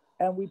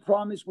 And we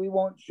promise we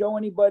won't show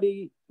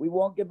anybody. We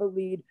won't give a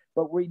lead,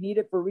 but we need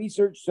it for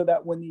research so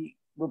that when the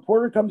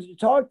reporter comes to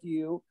talk to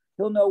you,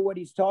 he'll know what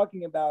he's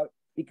talking about,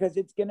 because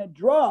it's going to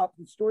drop.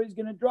 The story's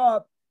going to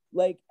drop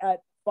like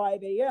at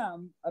 5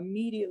 a.m.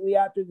 immediately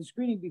after the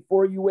screening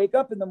before you wake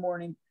up in the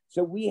morning.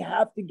 So we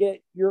have to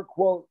get your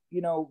quote,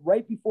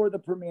 right before the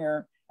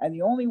premiere. And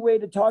the only way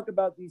to talk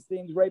about these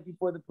things right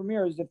before the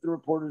premiere is if the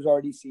reporter's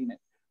already seen it.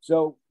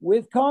 So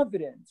with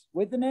confidence,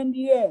 with an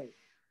NDA,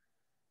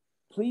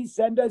 please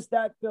send us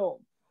that film.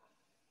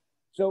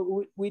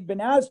 So we'd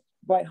been asked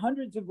by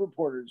hundreds of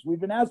reporters. We've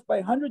been asked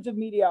by hundreds of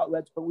media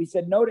outlets, but we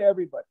said no to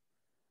everybody.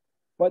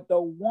 But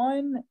the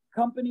one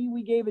company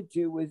we gave it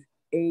to was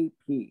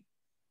AP.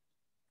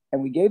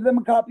 And we gave them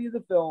a copy of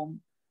the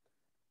film.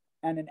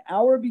 And an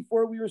hour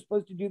before we were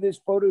supposed to do this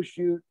photo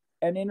shoot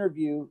and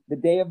interview, the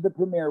day of the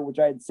premiere, which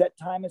I had set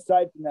time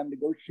aside from them to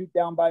go shoot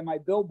down by my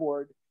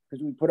billboard,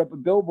 because we put up a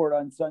billboard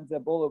on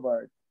Sunset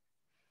Boulevard.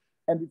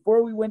 And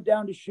before we went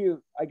down to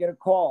shoot, I get a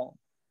call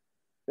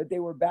that they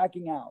were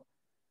backing out.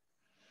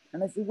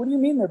 And I said, what do you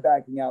mean they're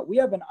backing out? We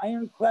have an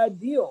ironclad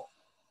deal.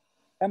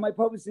 And my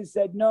publicist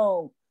said,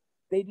 no,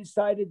 they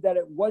decided that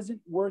it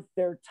wasn't worth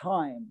their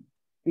time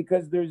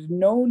because there's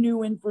no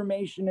new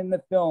information in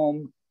the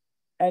film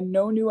and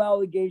no new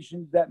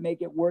allegations that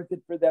make it worth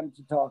it for them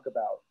to talk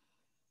about.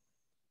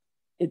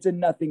 It's a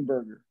nothing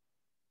burger.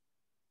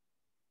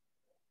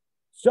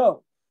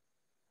 So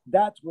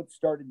that's what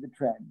started the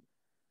trend.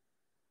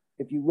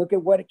 If you look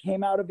at what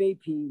came out of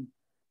AP, you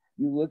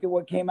look at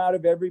what came out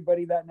of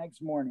everybody that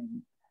next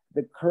morning,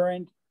 the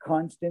current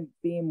constant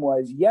theme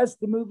was, yes,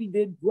 the movie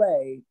did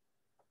play,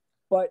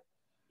 but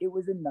it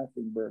was a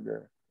nothing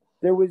burger.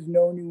 There was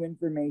no new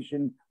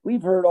information.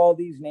 We've heard all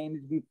these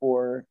names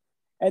before.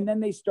 And then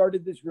they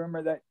started this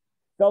rumor that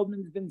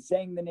Feldman's been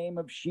saying the name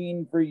of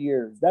Sheen for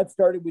years. That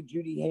started with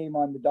Judy Haim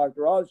on the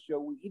Dr. Oz show.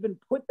 We even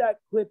put that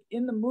clip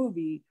in the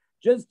movie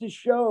just to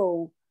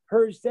show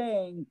her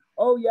saying,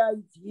 oh yeah,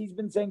 he's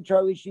been saying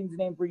Charlie Sheen's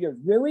name for years.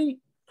 Really?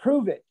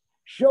 Prove it.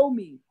 Show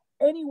me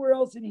anywhere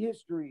else in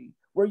history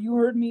where you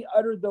heard me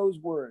utter those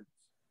words.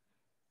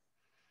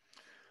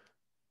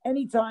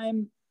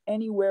 Anytime,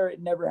 anywhere,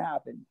 it never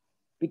happened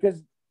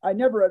because I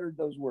never uttered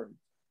those words.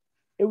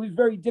 It was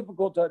very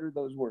difficult to utter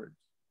those words.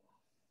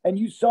 And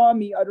you saw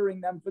me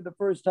uttering them for the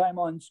first time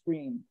on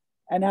screen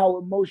and how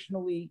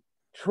emotionally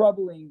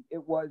troubling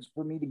it was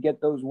for me to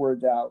get those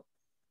words out.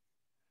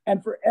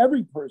 And for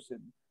every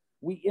person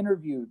we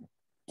interviewed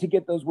to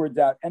get those words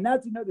out. And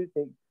that's another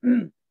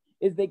thing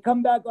is they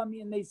come back on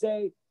me and they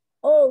say,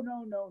 oh,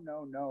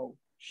 no.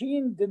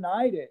 Sheen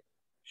denied it.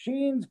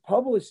 Sheen's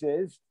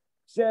publicist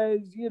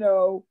says,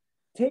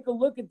 take a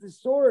look at the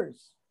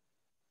source.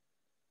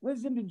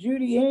 Listen to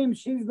Judy Haim.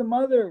 She's the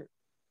mother.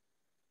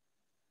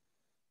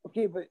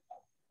 Okay, but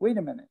wait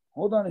a minute.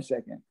 Hold on a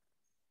second.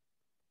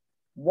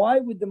 Why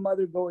would the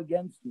mother go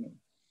against me?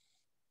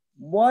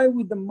 Why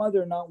would the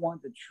mother not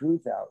want the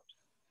truth out?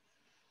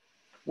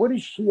 What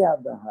does she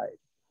have to hide?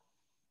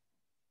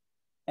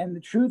 And the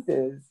truth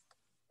is,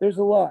 there's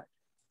a lot.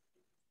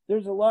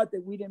 There's a lot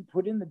that we didn't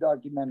put in the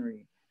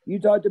documentary. You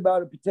talked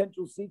about a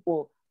potential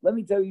sequel. Let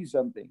me tell you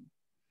something.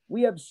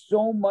 We have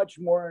so much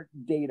more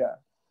data,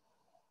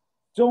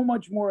 so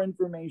much more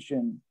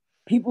information.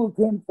 People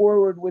came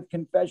forward with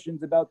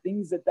confessions about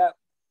things that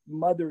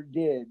mother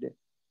did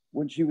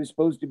when she was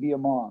supposed to be a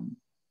mom,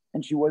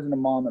 and she wasn't a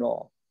mom at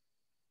all.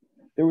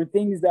 There were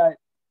things that,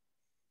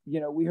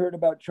 we heard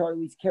about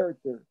Charlie's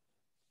character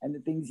and the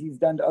things he's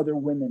done to other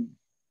women,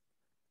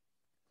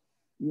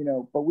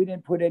 but we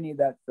didn't put any of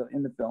that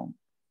in the film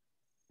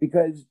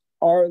because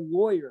our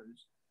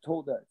lawyers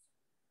told us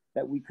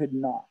that we could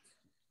not.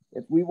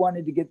 If we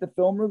wanted to get the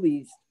film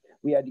released,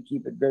 we had to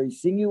keep it very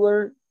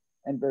singular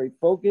and very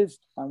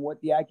focused on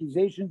what the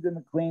accusations and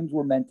the claims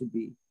were meant to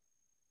be.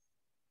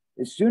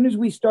 As soon as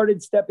we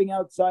started stepping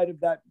outside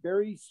of that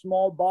very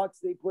small box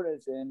they put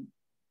us in,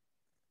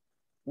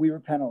 we were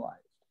penalized.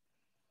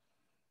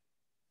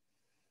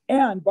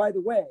 And by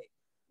the way,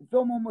 the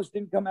film almost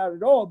didn't come out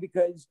at all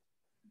because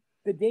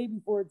the day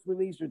before it's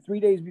released or 3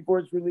 days before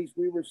it's released,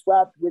 we were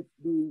slapped with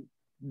the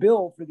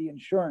bill for the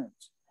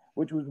insurance,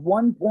 which was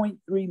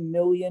 $1.3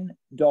 million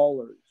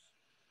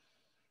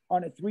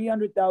on a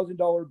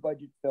 $300,000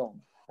 budget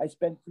film. I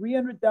spent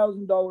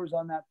 $300,000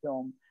 on that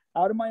film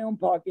out of my own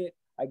pocket.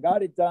 I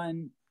got it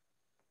done.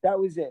 That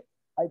was it.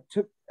 I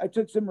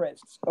took some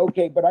risks.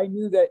 Okay, but I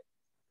knew that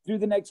through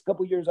the next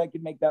couple of years, I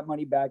could make that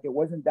money back. It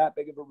wasn't that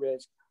big of a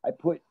risk. I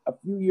put a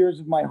few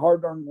years of my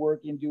hard-earned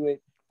work into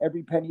it,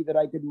 every penny that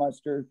I could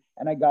muster,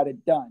 and I got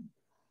it done.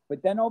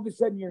 But then all of a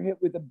sudden, you're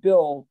hit with a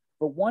bill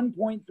for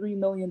 $1.3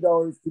 million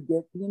to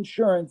get the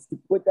insurance to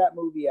put that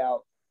movie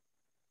out.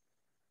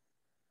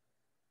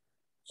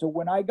 So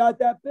when I got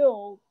that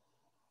bill,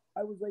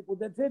 I was like, well,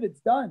 that's it.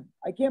 It's done.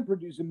 I can't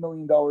produce $1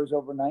 million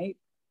overnight.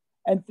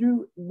 And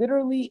through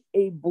literally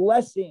a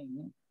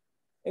blessing,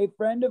 a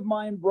friend of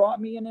mine brought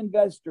me an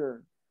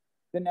investor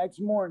the next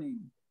morning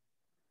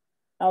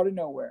out of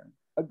nowhere,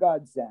 a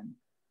godsend,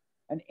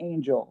 an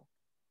angel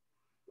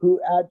who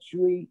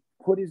actually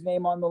put his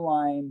name on the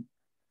line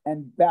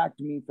and backed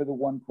me for the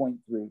 1.3.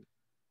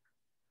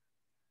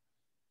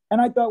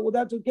 And I thought, well,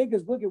 that's okay,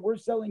 because look, we're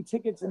selling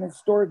tickets in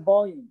historic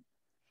volume.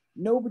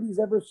 Nobody's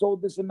ever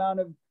sold this amount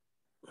of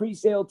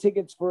pre-sale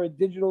tickets for a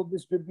digital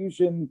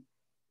distribution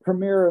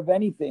premiere of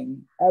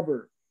anything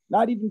ever,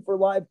 not even for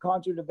live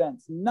concert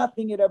events.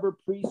 Nothing had ever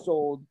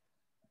pre-sold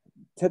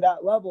to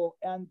that level.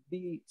 And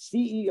the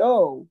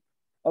CEO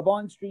of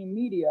OnStream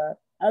Media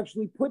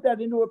actually put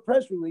that into a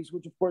press release,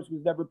 which of course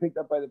was never picked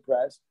up by the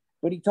press,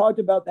 but he talked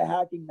about the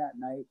hacking that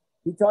night.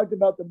 He talked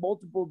about the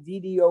multiple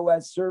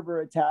DDoS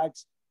server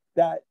attacks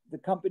that the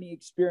company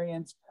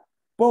experienced,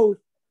 both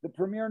the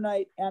premiere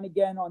night and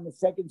again on the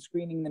second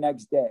screening the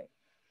next day.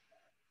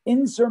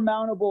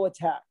 Insurmountable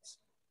attacks,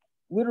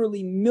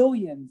 literally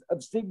millions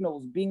of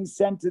signals being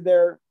sent to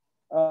their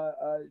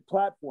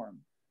platform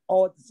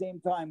all at the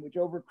same time, which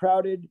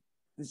overcrowded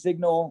the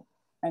signal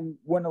and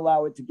wouldn't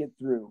allow it to get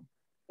through.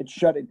 It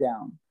shut it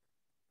down.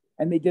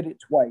 And they did it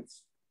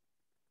twice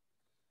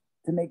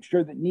to make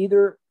sure that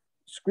neither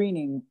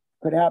screening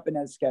could happen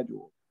as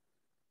scheduled.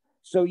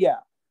 So yeah,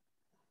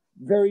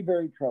 very,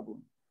 very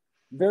troubling.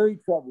 Very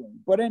troubling.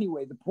 But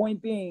anyway, the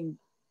point being,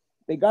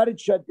 they got it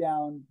shut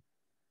down.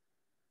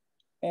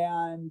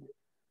 And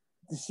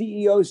the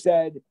CEO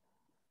said,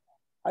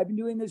 I've been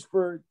doing this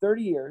for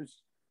 30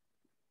 years,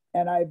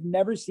 and I've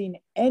never seen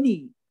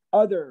any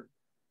other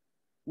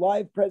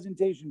live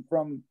presentation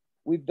from,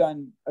 we've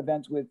done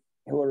events with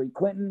Hillary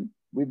Clinton,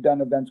 we've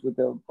done events with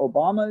the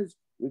Obamas,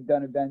 we've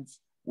done events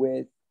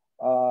with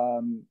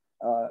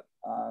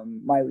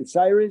Miley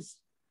Cyrus.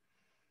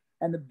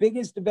 And the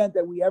biggest event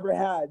that we ever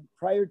had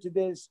prior to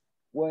this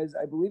was,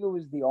 I believe it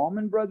was the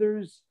Allman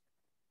Brothers,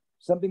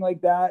 something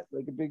like that,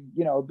 like a big,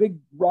 a big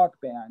rock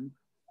band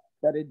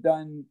that had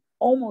done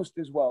almost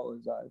as well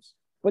as us.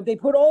 But they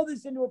put all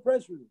this into a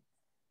press release.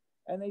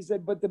 And they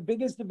said, but the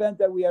biggest event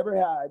that we ever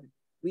had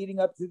leading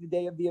up to the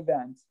day of the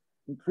event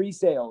in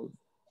pre-sales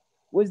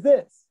was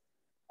this.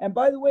 And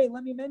by the way,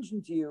 let me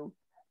mention to you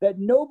that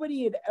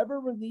nobody had ever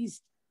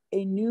released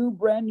a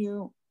brand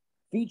new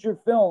feature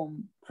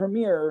film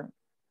premiere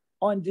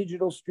on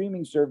digital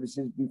streaming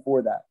services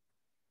before that.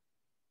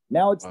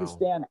 Now it's the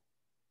standard.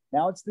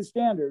 Now it's the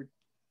standard.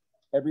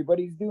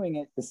 Everybody's doing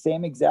it. The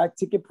same exact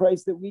ticket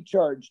price that we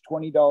charge,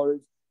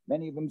 $20.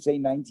 Many of them say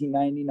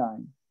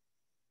 $19.99.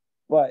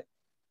 But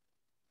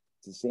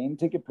it's the same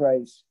ticket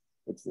price.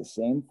 It's the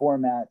same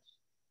format.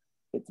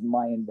 It's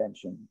my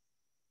invention.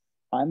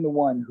 I'm the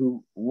one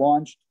who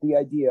launched the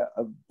idea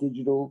of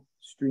digital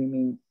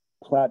streaming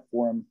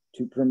platform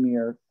to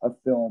premiere a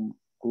film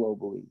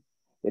globally.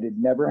 It had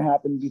never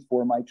happened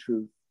before My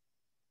Truth,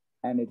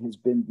 and it has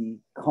been the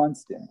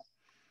constant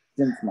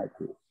since My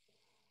Truth.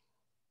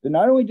 So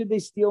not only did they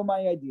steal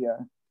my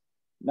idea,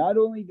 not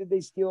only did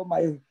they steal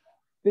my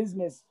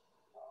business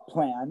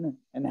plan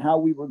and how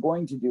we were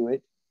going to do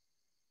it,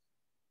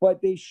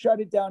 but they shut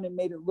it down and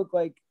made it look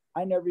like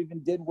I never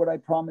even did what I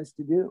promised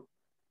to do.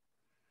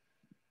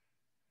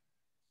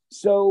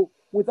 So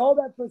with all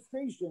that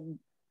frustration,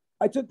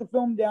 I took the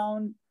film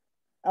down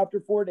after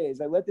 4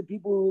 days. I let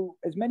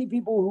as many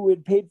people who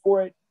had paid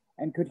for it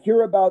and could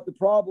hear about the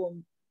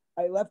problem,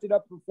 I left it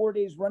up for 4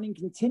 days running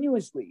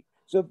continuously.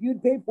 So if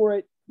you'd paid for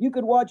it, you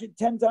could watch it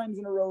 10 times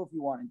in a row if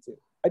you wanted to.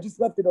 I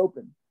just left it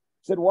open.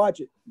 Said, watch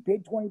it. You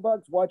paid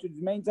 $20, watch it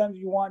as many times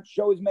as you want,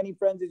 show as many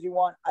friends as you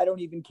want. I don't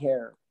even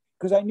care.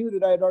 Because I knew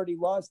that I had already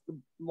lost the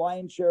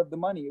lion's share of the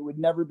money. It would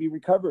never be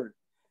recovered.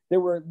 There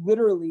were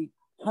literally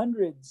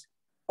hundreds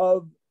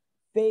of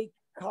fake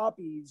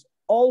copies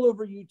all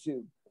over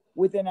YouTube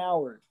within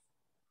hours,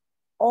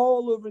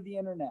 all over the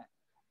internet.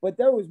 But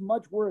there was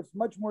much worse,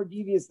 much more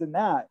devious than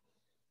that.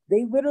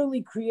 They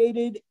literally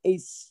created a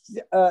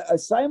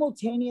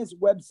simultaneous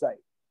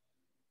website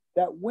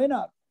that went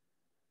up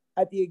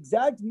at the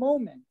exact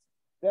moment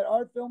that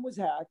our film was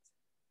hacked.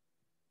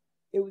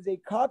 It was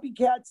a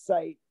copycat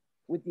site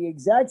with the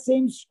exact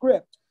same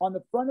script on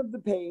the front of the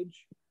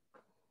page.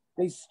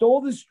 They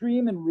stole the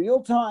stream in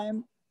real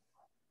time.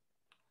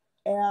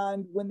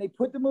 And when they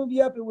put the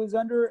movie up, it was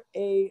under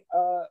a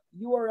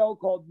URL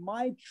called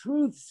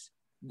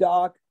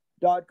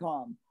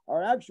mytruthsdoc.com.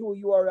 Our actual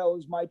URL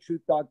is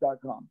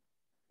mytruthdoc.com.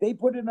 They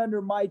put it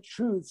under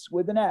mytruths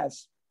with an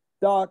S,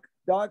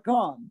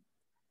 doc.com.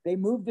 They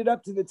moved it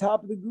up to the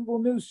top of the Google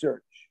News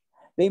search.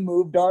 They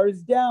moved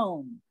ours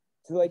down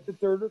to like the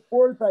third or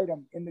fourth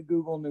item in the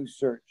Google News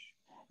search.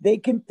 They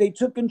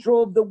took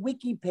control of the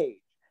wiki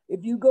page.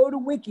 If you go to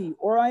Wiki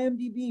or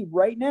IMDb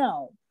right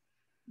now,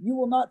 you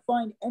will not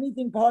find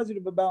anything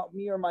positive about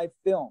me or my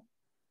film.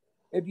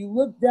 If you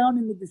look down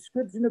in the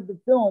description of the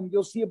film,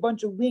 you'll see a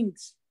bunch of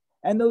links,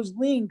 and those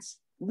links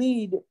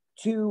lead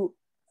to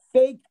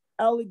fake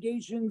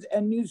allegations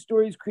and news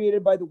stories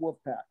created by the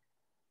Wolfpack,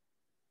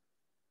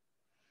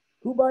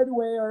 who, by the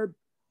way, are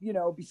you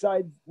know,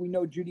 besides we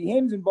know Judy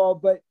Hames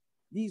involved, but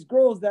these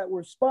girls that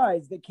were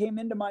spies that came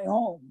into my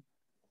home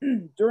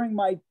during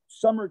my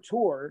summer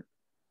tour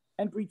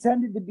and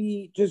pretended to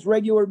be just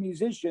regular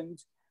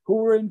musicians who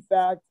were in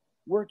fact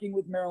working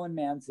with Marilyn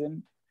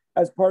Manson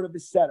as part of a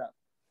setup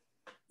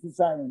to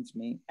silence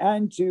me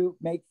and to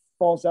make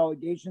false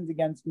allegations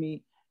against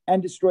me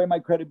and destroy my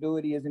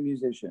credibility as a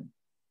musician.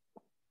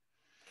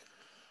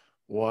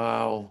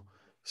 Wow.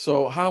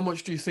 So how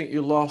much do you think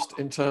you lost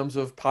in terms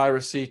of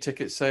piracy,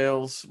 ticket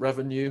sales,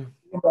 revenue?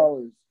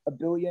 $1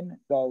 billion.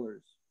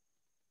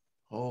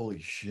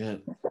 Holy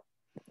shit.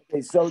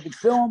 Okay, so the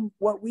film,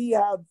 what we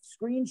have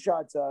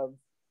screenshots of,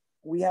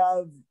 we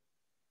have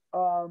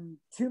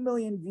 2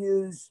 million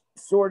views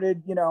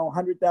sorted, you know,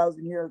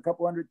 100,000 here, a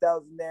couple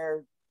 100,000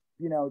 there,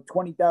 you know,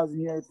 20,000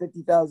 here,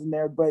 50,000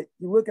 there. But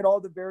you look at all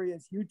the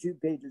various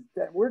YouTube pages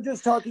that we're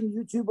just talking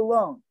YouTube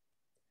alone,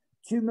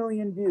 2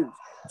 million views.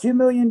 2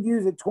 million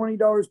views at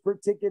 $20 per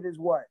ticket is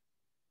what?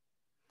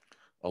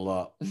 A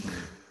lot.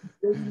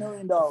 $30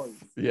 million.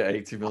 Yeah,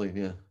 80 million,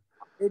 yeah.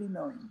 80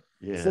 million.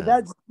 Yeah. So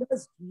that's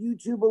just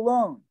YouTube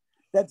alone.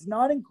 That's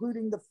not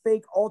including the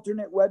fake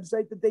alternate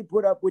website that they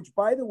put up, which,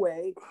 by the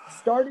way,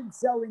 started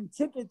selling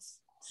tickets,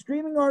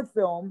 streaming our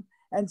film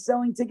and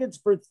selling tickets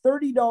for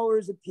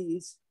 $30 a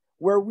piece,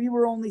 where we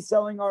were only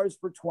selling ours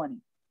for $20.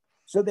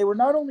 So they were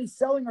not only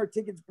selling our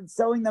tickets, but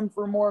selling them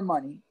for more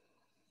money.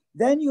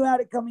 Then you had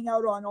it coming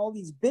out on all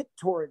these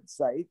BitTorrent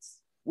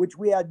sites, which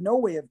we had no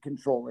way of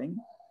controlling.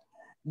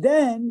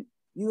 Then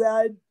you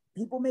had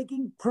people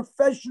making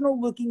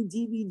professional looking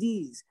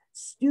DVDs,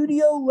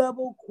 studio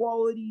level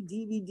quality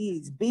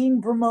DVDs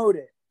being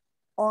promoted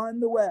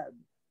on the web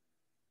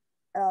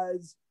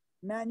as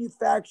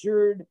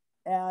manufactured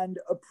and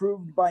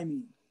approved by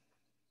me.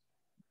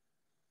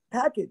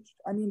 Packaged,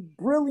 I mean,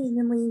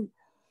 brilliantly,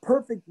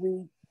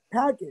 perfectly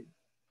packaged,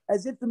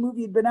 as if the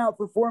movie had been out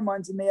for 4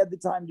 months and they had the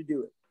time to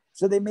do it.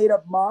 So they made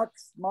up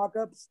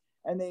mock-ups,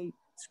 and they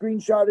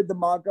screenshotted the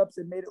mock-ups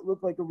and made it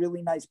look like a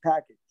really nice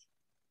package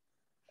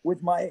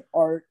with my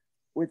art,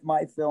 with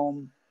my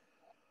film,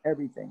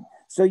 everything.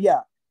 So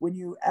yeah, when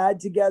you add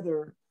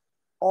together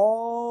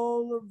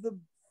all of the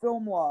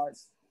film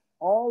loss,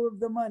 all of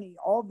the money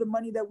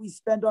that we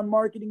spent on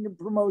marketing and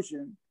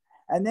promotion,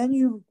 and then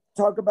you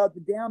talk about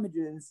the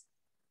damages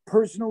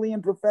personally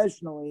and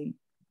professionally,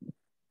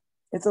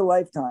 it's a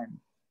lifetime.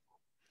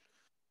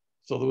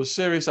 So there were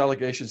serious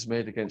allegations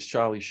made against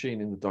Charlie Sheen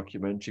in the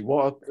documentary.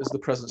 What is the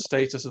present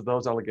status of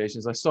those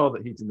allegations? I saw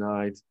that he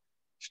denied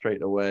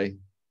straight away.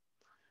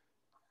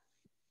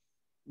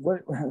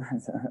 What?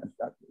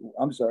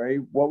 I'm sorry.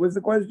 What was the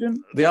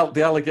question? The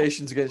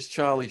allegations against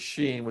Charlie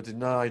Sheen were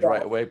denied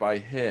right away by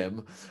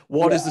him.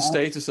 What is the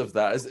status of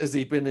that? Has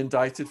he been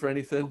indicted for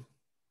anything?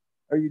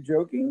 Are you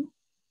joking?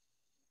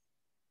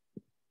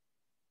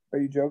 Are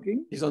you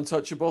joking? He's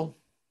untouchable.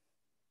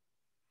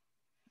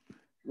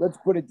 Let's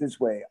put it this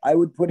way. I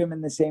would put him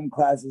in the same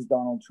class as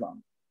Donald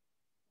Trump.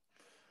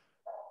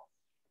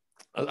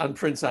 And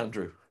Prince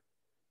Andrew.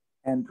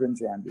 And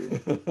Prince Andrew.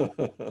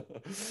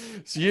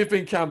 So you've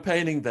been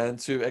campaigning then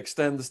to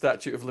extend the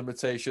statute of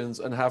limitations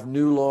and have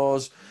new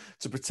laws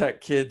to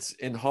protect kids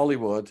in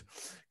Hollywood.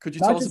 Could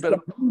you tell us a bit?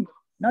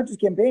 Not just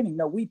campaigning.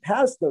 No, we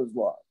passed those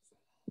laws.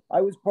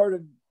 I was part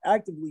of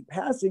actively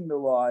passing the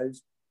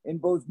laws in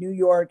both New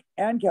York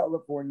and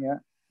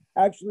California.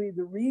 Actually,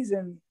 the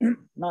reason,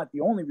 not the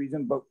only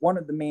reason, but one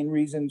of the main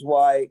reasons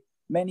why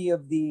many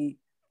of the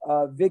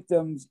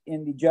victims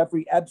in the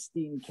Jeffrey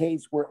Epstein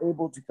case were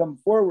able to come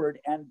forward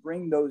and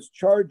bring those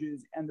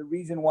charges, and the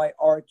reason why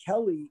R.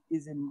 Kelly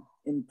is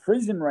in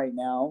prison right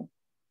now,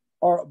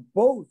 are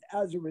both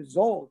as a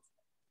result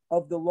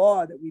of the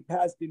law that we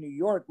passed in New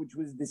York, which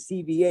was the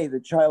CVA, the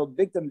Child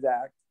Victims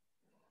Act,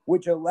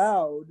 which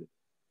allowed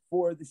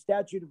for the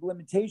statute of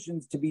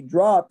limitations to be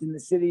dropped in the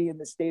city and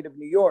the state of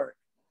New York,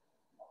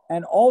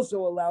 and also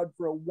allowed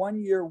for a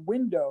 1-year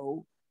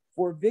window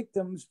for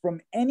victims from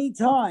any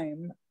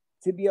time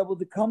to be able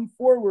to come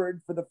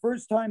forward for the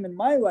first time in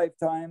my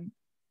lifetime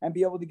and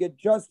be able to get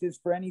justice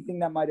for anything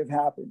that might have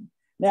happened.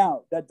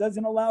 Now, that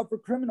doesn't allow for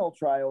criminal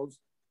trials,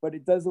 but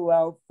it does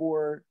allow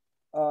for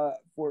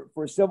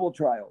civil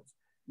trials.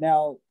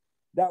 Now,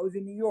 that was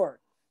in New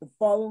York. The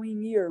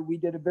following year, we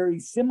did a very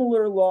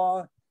similar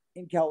law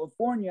in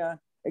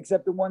California,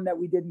 except the one that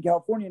we did in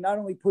California not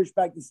only pushed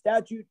back the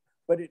statute,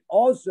 but it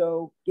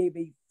also gave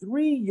a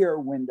 3-year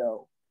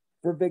window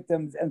for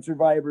victims and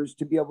survivors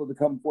to be able to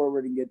come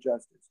forward and get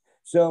justice.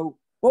 So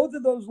both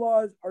of those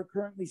laws are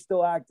currently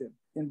still active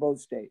in both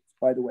states,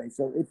 by the way.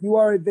 So if you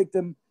are a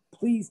victim,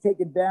 please take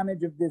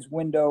advantage of this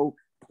window.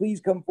 Please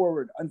come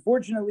forward.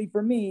 Unfortunately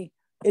for me,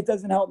 it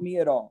doesn't help me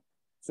at all.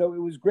 So it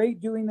was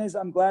great doing this.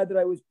 I'm glad that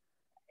I was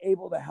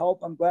able to help.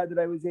 I'm glad that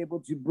I was able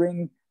to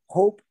bring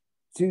hope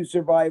to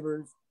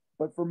survivors.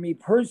 But for me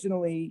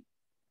personally,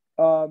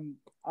 I'm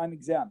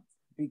exempt,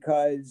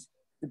 because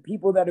the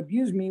people that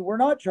abused me were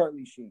not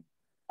Charlie Sheen.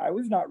 I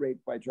was not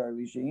raped by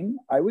Charlie Sheen.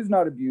 I was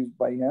not abused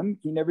by him.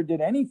 He never did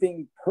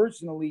anything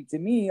personally to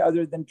me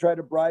other than try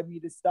to bribe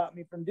me to stop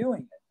me from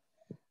doing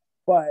it.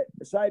 But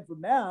aside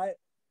from that,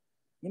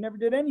 He never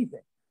did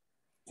anything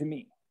to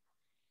me.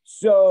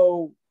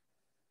 So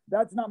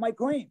that's not my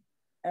claim.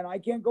 And I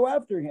can't go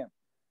after him.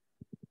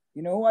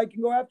 You know who I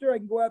can go after? I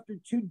can go after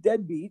two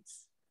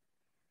deadbeats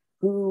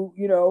who,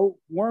 you know,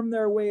 worm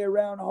their way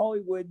around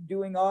Hollywood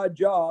doing odd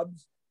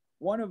jobs.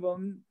 One of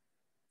them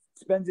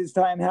spends his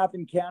time half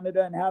in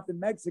Canada and half in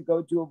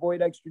Mexico to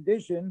avoid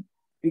extradition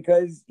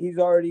because he's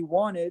already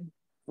wanted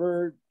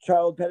for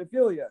child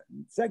pedophilia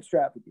and sex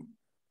trafficking.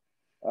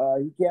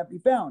 He can't be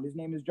found. His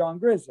name is John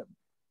Grissom.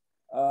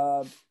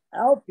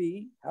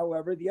 Alfie,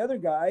 however, the other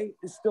guy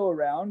is still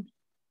around.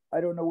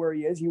 I don't know where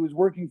he is. He was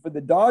working for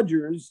the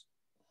Dodgers,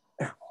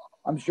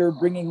 I'm sure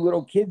bringing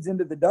little kids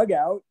into the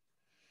dugout,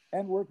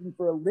 and working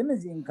for a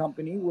limousine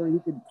company where he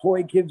could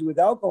ploy kids with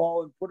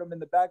alcohol and put them in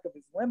the back of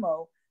his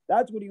limo.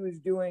 That's what he was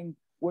doing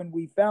when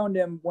we found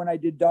him when I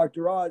did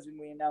Dr. Oz and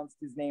we announced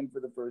his name for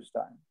the first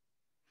time.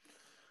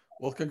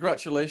 Well,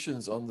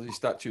 congratulations on the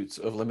statutes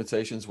of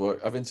limitations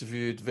work. I've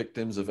interviewed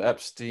victims of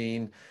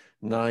Epstein,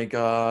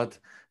 Nygaard's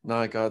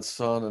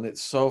son, and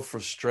it's so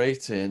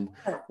frustrating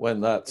when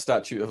that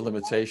statute of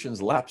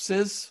limitations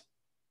lapses.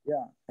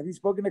 Yeah. Have you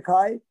spoken to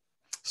Kai?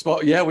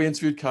 Yeah, we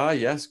interviewed Kai.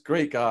 Yes,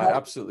 great guy. Kai,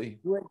 absolutely.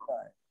 Great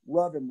guy.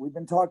 Love him. We've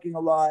been talking a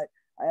lot.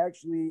 I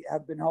actually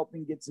have been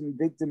helping get some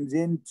victims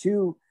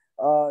into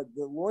the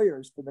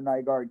lawyers for the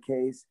Nygaard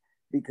case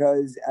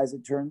because, as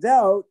it turns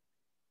out,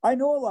 I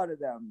know a lot of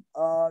them.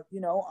 You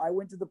know, I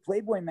went to the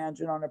Playboy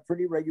Mansion on a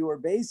pretty regular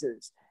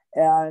basis.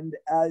 And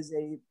as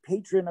a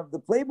patron of the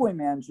Playboy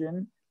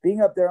Mansion,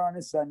 being up there on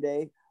a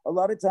Sunday, a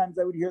lot of times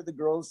I would hear the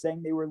girls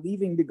saying they were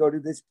leaving to go to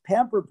this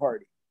pamper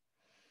party.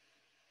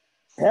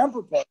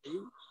 Pamper party?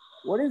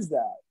 What is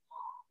that?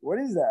 What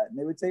is that? And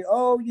they would say,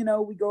 oh, you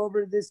know, we go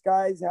over to this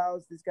guy's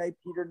house, this guy,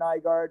 Peter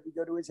Nygaard. We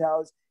go to his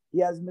house. He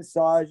has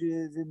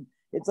massages and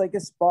it's like a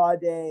spa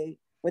day.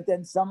 But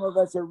then some of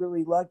us are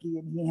really lucky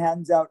and he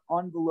hands out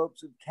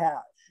envelopes of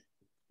cash.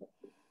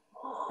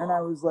 And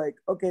I was like,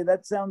 okay,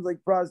 that sounds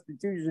like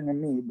prostitution to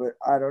me, but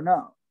I don't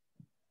know.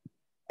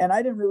 And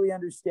I didn't really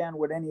understand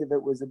what any of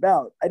it was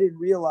about. I didn't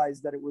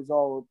realize that it was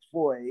all a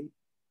ploy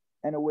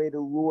and a way to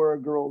lure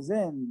girls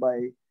in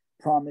by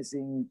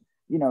promising,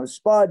 you know,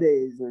 spa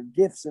days or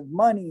gifts of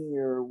money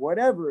or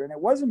whatever. And it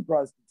wasn't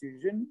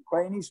prostitution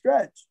by any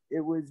stretch.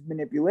 It was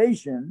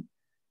manipulation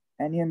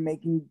and him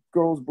making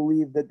girls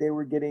believe that they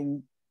were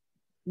getting,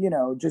 you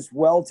know, just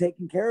well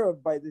taken care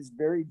of by this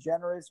very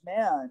generous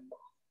man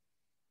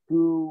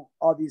who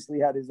obviously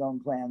had his own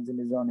plans and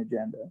his own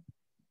agenda.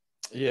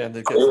 Yeah, and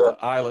they'd get to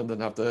the island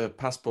and have their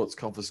passports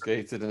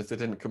confiscated. And if they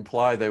didn't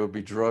comply, they would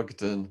be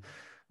drugged and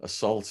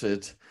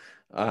assaulted.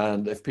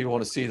 And if people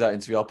want to see that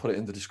interview, I'll put it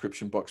in the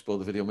description box below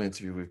the video, my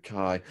interview with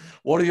Kai.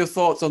 What are your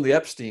thoughts on the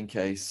Epstein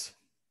case?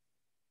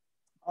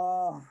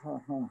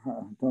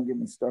 Don't get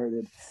me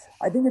started.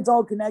 I think it's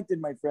all connected,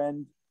 my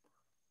friend.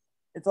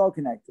 It's all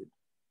connected.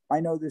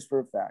 I know this for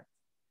a fact.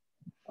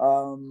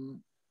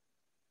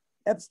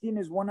 Epstein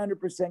is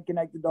 100%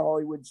 connected to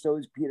Hollywood. So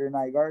is Peter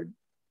Nygaard.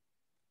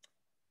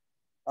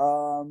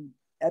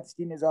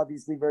 Epstein is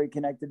obviously very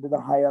connected to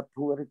the high up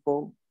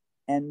political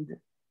end,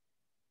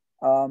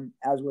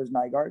 as was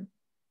Nygaard.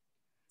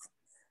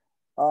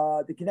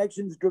 The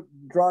connections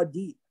draw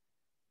deep.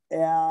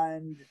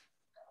 And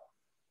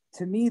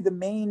to me, the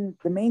main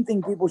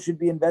thing people should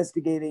be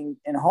investigating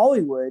in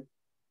Hollywood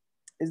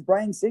is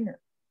Bryan Singer.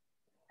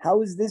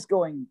 How is this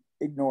going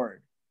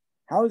ignored?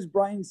 How is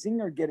Bryan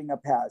Singer getting a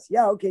pass?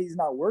 Yeah, okay, he's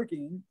not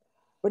working,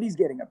 but he's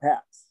getting a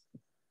pass.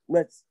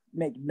 Let's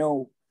make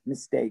no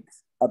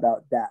mistakes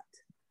about that.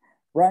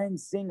 Bryan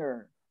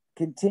Singer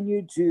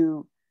continued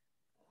to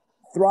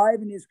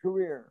thrive in his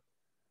career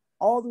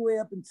all the way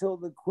up until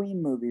the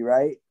Queen movie,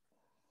 right?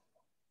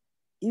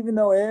 Even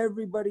though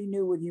everybody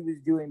knew what he was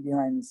doing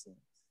behind the scenes.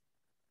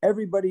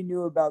 Everybody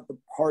knew about the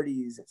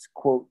parties,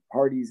 quote,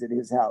 parties at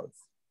his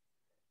house,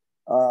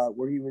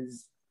 where he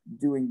was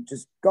doing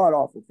just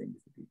god-awful things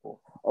to people,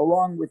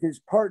 along with his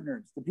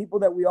partners, the people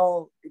that we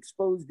all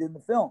exposed in the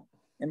film,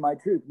 in My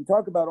Truth. We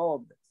talk about all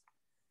of this.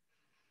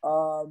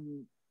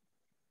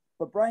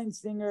 But Bryan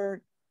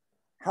Singer,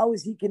 how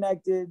is he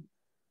connected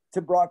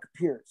to Brock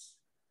Pierce?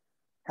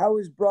 How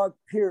is Brock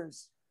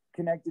Pierce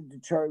connected to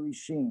Charlie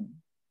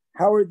Sheen?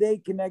 How are they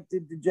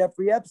connected to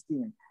Jeffrey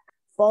Epstein?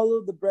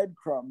 Follow the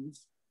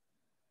breadcrumbs,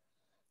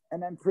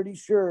 and I'm pretty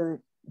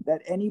sure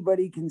that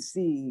anybody can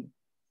see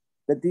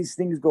that these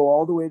things go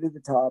all the way to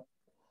the top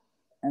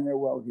and they're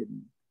well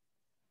hidden.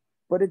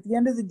 But at the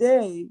end of the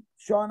day,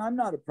 Sean, I'm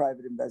not a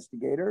private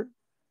investigator.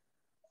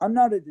 I'm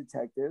not a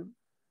detective.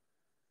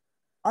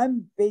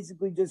 I'm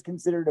basically just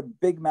considered a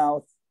big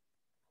mouth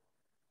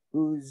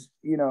who's,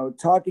 you know,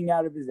 talking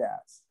out of his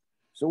ass.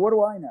 So what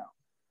do I know?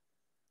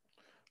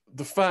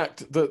 The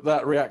fact that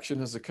that reaction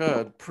has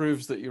occurred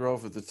proves that you're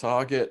over the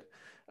target,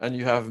 and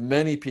you have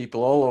many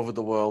people all over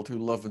the world who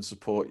love and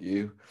support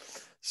you.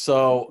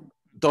 So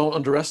don't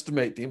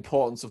underestimate the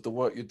importance of the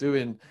work you're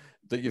doing,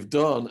 that you've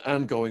done,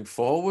 and going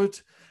forward.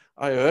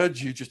 I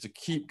urge you just to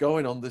keep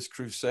going on this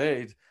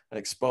crusade and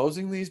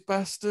exposing these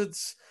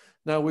bastards,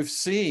 Now, we've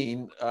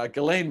seen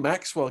Ghislaine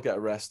Maxwell get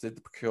arrested,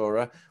 the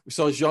procurer. We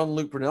saw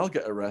Jean-Luc Brunel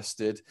get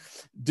arrested.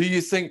 Do you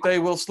think they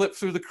will slip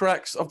through the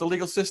cracks of the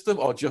legal system,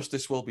 or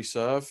justice will be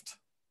served?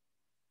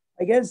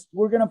 I guess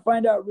we're going to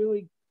find out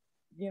really,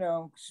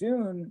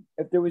 soon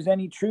if there was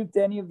any truth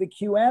to any of the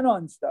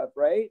QAnon stuff,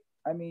 right?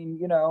 I mean,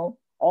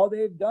 all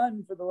they've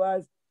done for the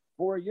last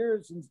 4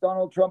 years since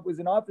Donald Trump was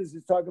in office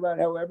is talk about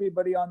how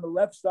everybody on the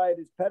left side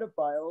is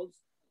pedophiles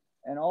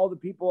and all the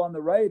people on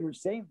the right are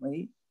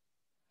saintly.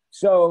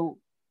 So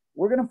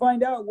we're going to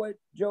find out what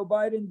Joe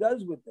Biden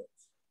does with this.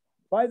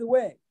 By the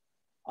way,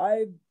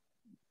 I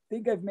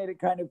think I've made it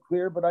kind of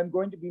clear, but I'm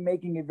going to be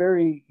making a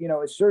very,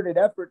 asserted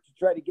effort to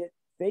try to get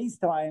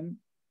FaceTime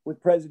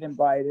with President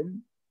Biden,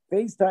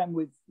 FaceTime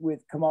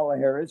with Kamala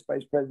Harris,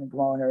 Vice President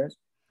Kamala Harris,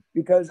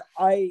 because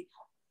I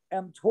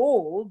am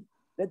told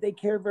that they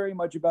care very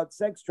much about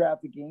sex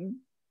trafficking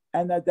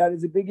and that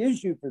is a big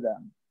issue for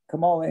them.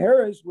 Kamala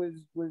Harris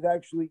was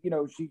actually,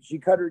 she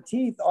cut her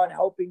teeth on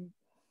helping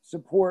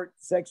support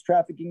sex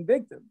trafficking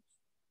victims.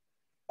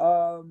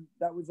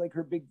 That was like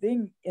her big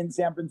thing in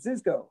San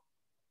Francisco,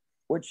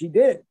 what she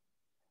did.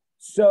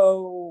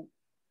 So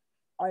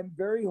I'm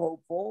very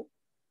hopeful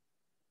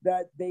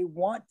that they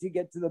want to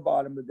get to the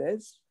bottom of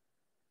this.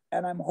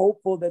 And I'm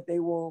hopeful that they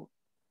will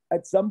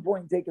at some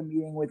point take a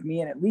meeting with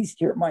me and at least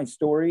hear my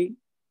story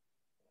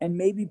and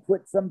maybe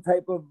put some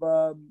type of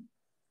a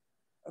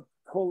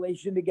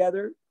collation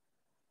together.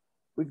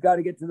 We've got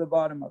to get to the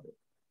bottom of it.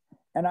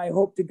 And I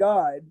hope to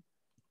God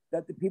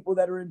that the people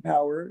that are in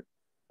power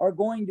are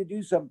going to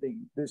do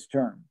something this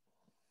term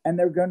and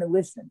they're going to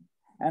listen.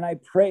 And I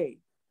pray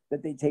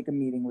that they take a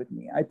meeting with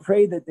me. I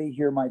pray that they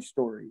hear my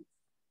story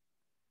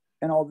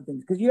and all the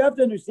things. Because you have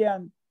to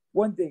understand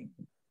one thing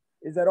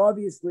is that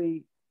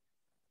obviously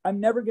I'm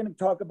never going to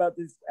talk about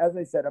this. As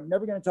I said, I'm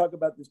never going to talk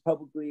about this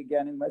publicly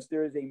again unless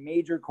there is a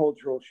major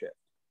cultural shift.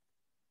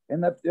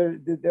 And that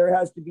there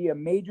has to be a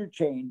major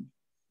change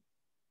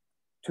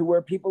to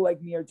where people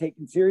like me are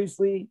taken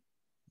seriously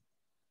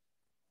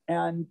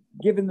and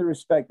given the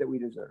respect that we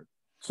deserve.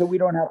 So we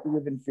don't have to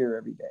live in fear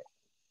every day.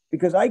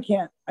 Because I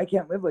can't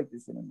live like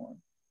this anymore.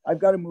 I've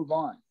got to move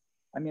on.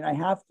 I mean, I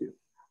have to.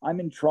 I'm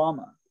in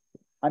trauma.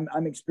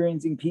 I'm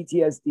experiencing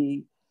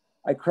PTSD.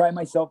 I cry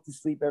myself to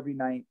sleep every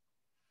night.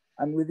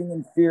 I'm living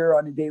in fear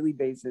on a daily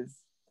basis.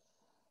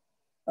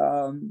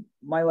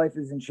 My life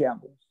is in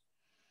shambles.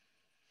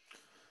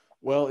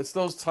 Well, it's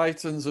those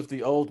titans of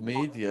the old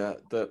media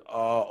that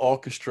are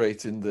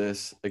orchestrating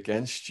this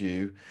against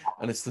you.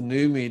 And it's the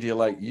new media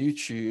like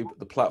YouTube,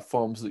 the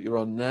platforms that you're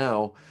on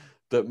now,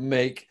 that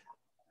make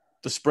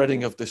the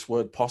spreading of this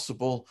word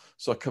possible.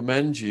 So I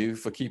commend you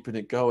for keeping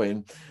it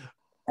going.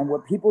 And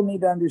what people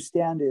need to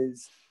understand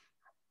is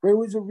there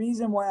was a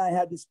reason why I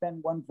had to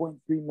spend $1.3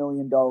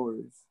 million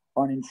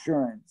on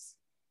insurance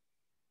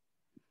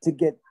to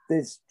get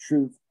this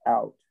truth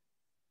out.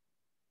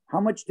 How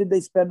much did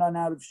they spend on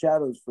Out of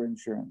Shadows for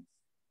insurance?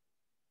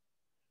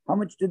 How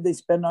much did they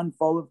spend on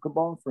Fall of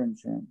Cabal for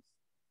insurance?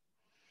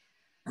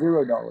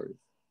 $0.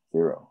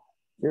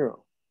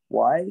 Zero.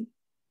 Why?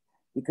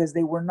 Because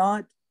they were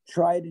not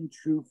tried and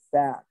true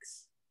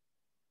facts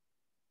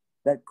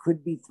that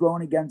could be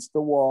thrown against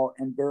the wall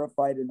and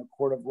verified in a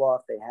court of law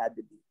if they had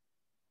to be.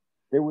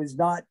 There was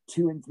not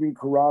 2 and 3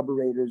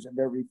 corroborators of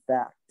every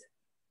fact.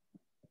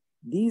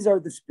 These are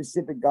the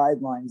specific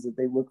guidelines that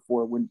they look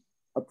for when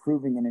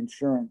approving an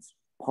insurance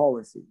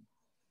policy.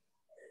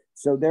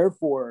 So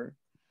therefore,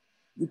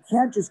 you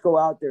can't just go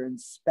out there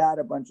and spat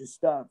a bunch of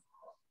stuff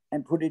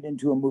and put it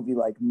into a movie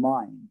like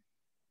mine.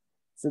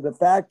 So the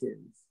fact is,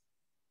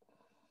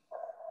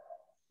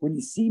 when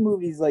you see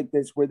movies like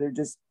this where they're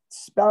just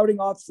spouting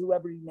off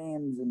celebrity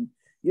names and,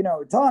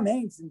 Tom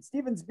Hanks and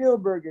Steven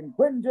Spielberg and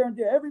Quentin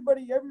Tarantino,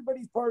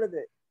 everybody's part of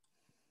it.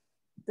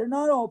 They're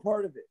not all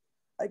part of it.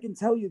 I can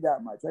tell you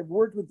that much. I've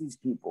worked with these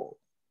people.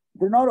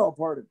 They're not all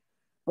part of it.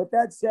 But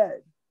that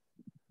said,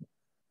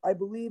 I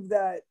believe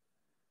that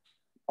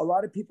a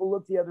lot of people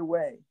look the other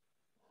way.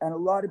 And a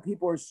lot of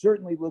people are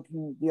certainly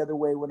looking the other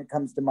way when it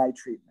comes to my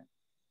treatment.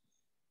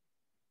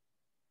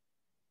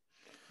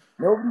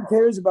 Nobody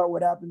cares about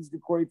what happens to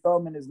Corey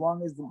Feldman as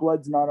long as the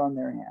blood's not on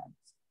their hands.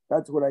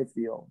 That's what I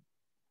feel.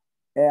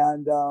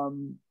 And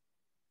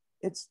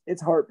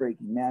it's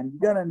heartbreaking, man. You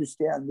got to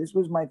understand, this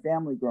was my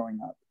family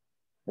growing up.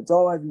 That's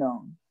all I've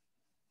known.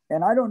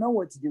 And I don't know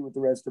what to do with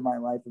the rest of my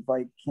life if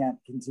I can't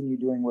continue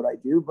doing what I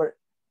do. But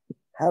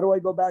how do I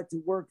go back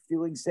to work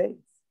feeling safe?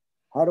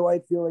 How do I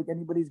feel like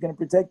anybody's going to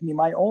protect me?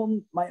 My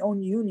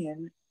own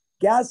union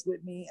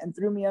gaslit me and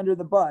threw me under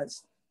the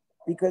bus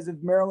because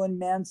of Marilyn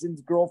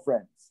Manson's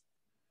girlfriends.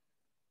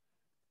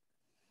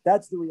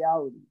 That's the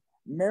reality.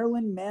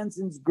 Marilyn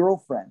Manson's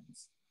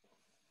girlfriends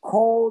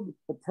called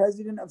the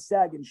president of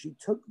SAG, and she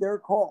took their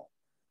call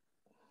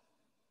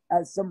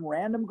as some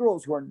random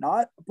girls who are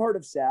not a part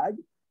of SAG.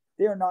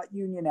 They are not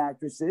union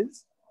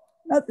actresses.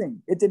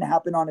 Nothing. It didn't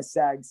happen on a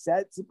SAG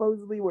set,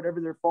 supposedly,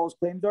 whatever their false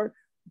claims are.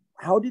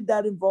 How did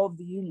that involve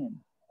the union?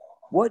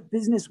 What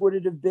business would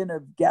it have been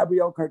of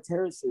Gabrielle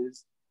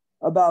Carteris's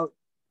about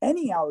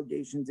any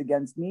allegations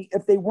against me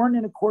if they weren't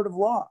in a court of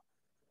law?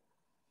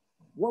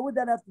 What would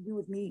that have to do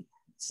with me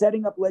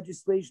setting up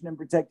legislation and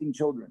protecting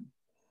children?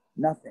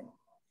 Nothing.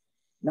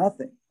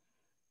 Nothing.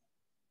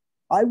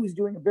 I was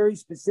doing a very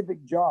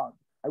specific job.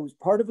 I was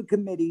part of a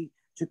committee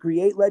to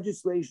create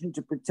legislation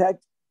to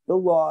protect the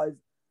laws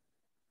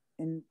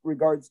in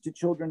regards to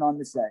children on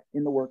the set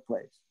in the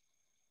workplace.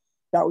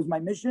 That was my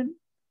mission.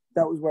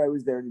 That was what I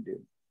was there to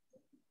do.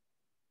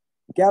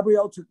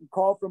 Gabrielle took a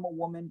call from a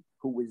woman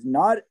who was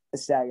not a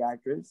SAG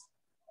actress,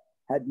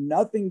 had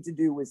nothing to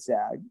do with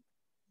SAG,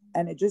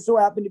 and it just so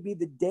happened to be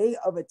the day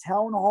of a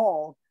town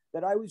hall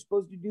that I was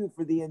supposed to do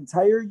for the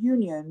entire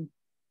union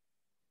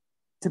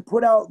to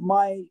put out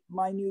my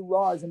new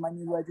laws and my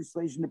new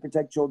legislation to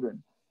protect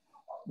children.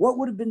 What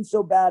would have been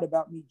so bad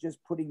about me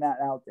just putting that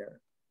out there?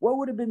 What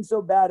would have been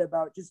so bad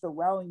about just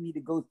allowing me to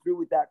go through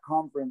with that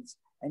conference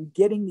and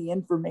getting the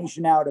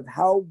information out of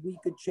how we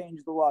could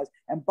change the laws?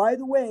 And by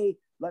the way,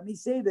 let me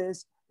say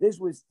this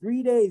was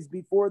 3 days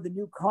before the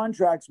new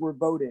contracts were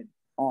voted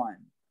on.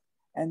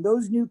 And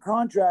those new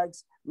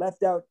contracts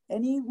left out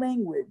any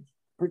language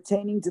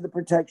pertaining to the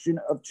protection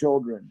of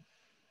children.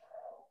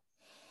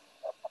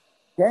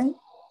 Okay?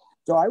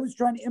 So I was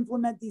trying to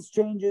implement these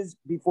changes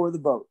before the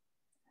vote.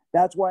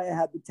 That's why I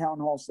had the town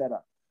hall set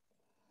up.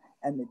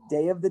 And the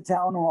day of the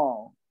town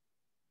hall,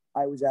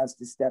 I was asked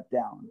to step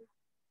down.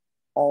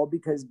 All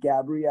because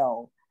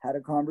Gabrielle had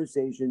a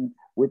conversation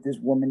with this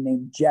woman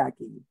named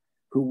Jackie,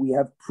 who we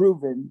have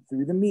proven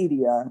through the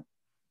media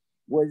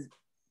was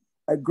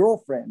a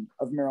girlfriend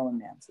of Marilyn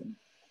Manson.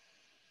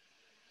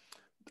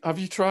 Have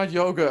you tried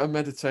yoga and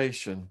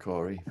meditation,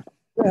 Corey?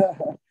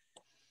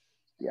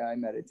 Yeah, I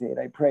meditate.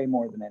 I pray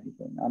more than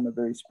anything. I'm a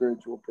very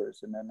spiritual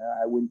person, and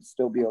I wouldn't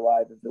still be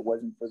alive if it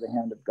wasn't for the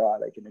hand of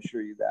God. I can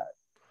assure you that.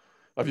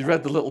 Have you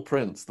read The Little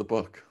Prince, the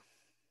book?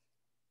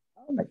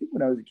 I think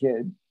when I was a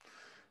kid.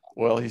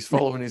 Well, he's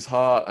following his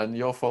heart and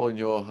you're following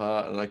your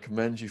heart, and I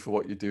commend you for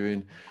what you're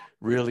doing.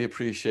 Really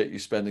appreciate you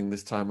spending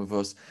this time with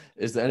us.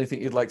 Is there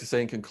anything you'd like to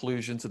say in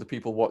conclusion to the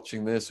people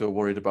watching this who are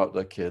worried about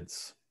their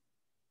kids?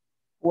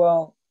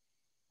 Well,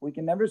 we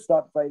can never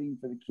stop fighting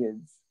for the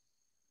kids.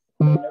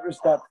 We can never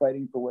stop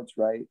fighting for what's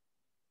right.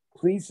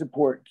 Please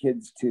support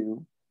kids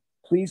too.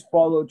 Please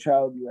follow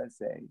Child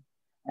USA.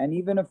 And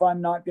even if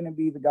I'm not going to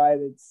be the guy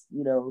that's,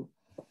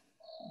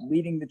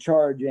 leading the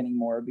charge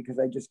anymore, because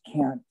I just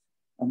can't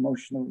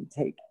emotionally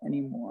take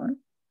anymore,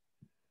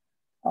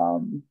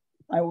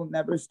 I will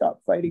never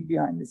stop fighting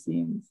behind the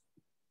scenes.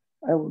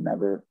 I will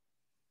never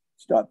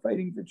stop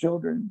fighting for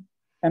children.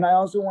 And I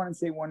also want to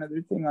say one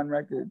other thing on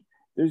record.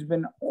 There's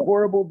been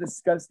horrible,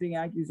 disgusting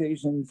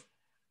accusations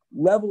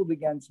leveled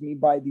against me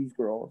by these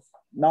girls,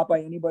 not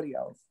by anybody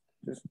else,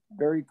 just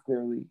very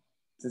clearly.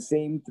 It's the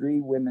same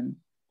 3 women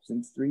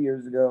since 3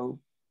 years ago.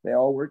 They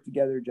all work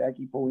together,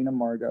 Jackie, Paulina,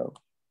 Margot.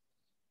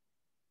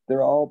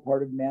 They're all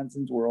part of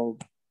Manson's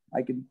world.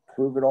 I can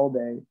prove it all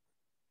day.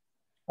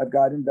 I've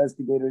got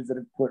investigators that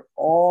have put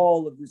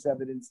all of this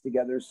evidence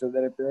together so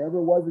that if there ever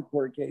was a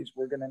court case,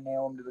 we're going to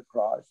nail them to the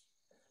cross.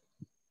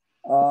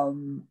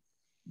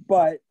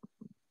 But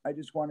I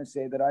just want to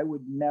say that I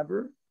would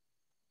never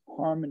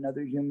harm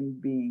another human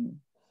being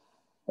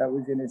that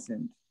was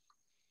innocent,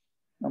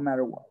 no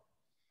matter what.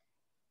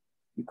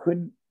 You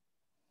couldn't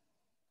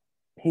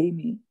pay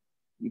me.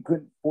 You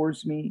couldn't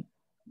force me.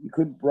 You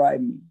couldn't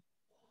bribe me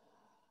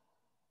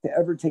to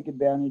ever take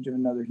advantage of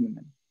another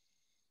human,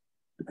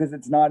 because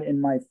it's not in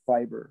my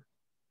fiber.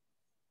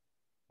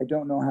 I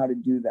don't know how to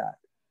do that.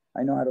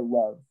 I know how to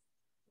love.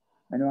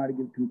 I know how to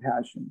give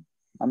compassion.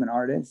 I'm an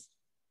artist,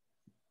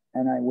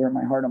 and I wear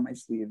my heart on my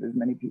sleeve, as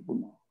many people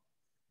know.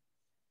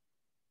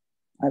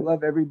 I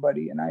love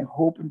everybody, and I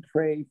hope and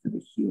pray for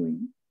the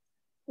healing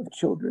of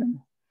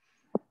children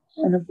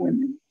and of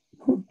women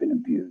who have been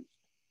abused.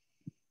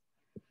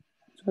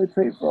 So I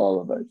pray for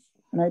all of us,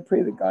 and I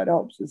pray that God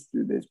helps us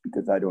through this,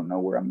 because I don't know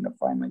where I'm going to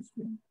find my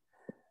strength.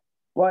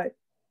 But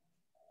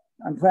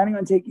I'm planning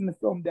on taking the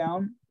film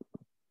down.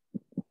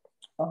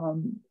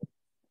 I'm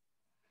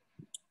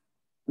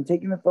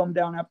taking the film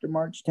down after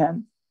March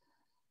 10th.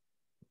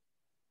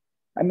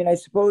 I mean, I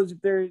suppose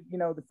if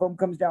the film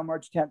comes down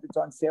March 10th, it's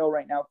on sale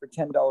right now for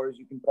 $10.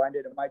 You can find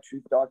it at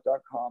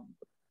mytruthdoc.com.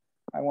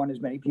 I want as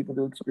many people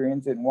to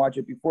experience it and watch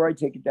it before I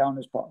take it down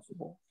as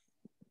possible.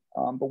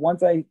 But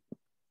once I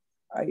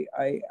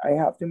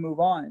have to move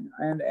on,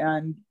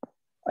 and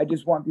I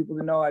just want people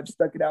to know I've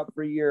stuck it out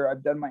for a year.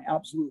 I've done my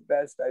absolute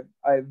best.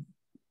 I've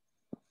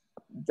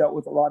dealt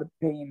with a lot of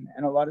pain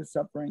and a lot of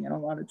suffering and a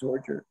lot of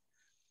torture.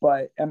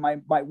 And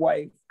my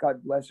wife,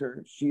 God bless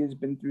her, she has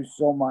been through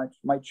so much.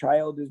 My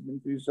child has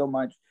been through so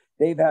much.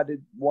 They've had to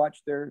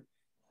watch their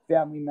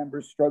family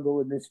members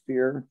struggle in this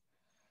fear.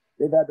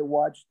 They've had to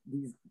watch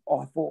these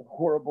awful,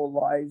 horrible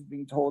lies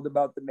being told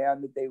about the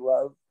man that they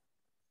love.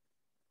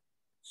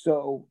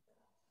 So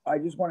I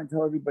just want to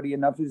tell everybody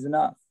enough is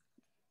enough.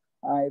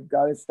 I've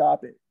got to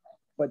stop it.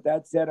 But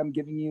that said, I'm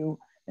giving you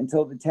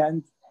until the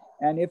 10th.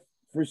 And if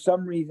for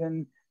some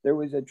reason there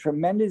was a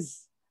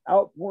tremendous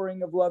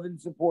outpouring of love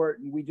and support,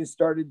 and we just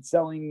started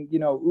selling,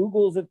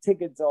 oogles of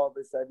tickets all of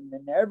a sudden,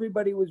 and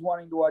everybody was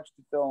wanting to watch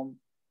the film,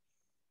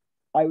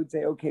 I would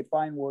say, okay,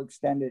 fine, we'll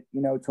extend it,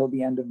 you know, till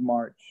the end of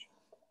March.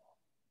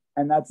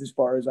 And that's as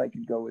far as I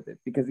could go with it.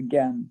 Because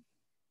again,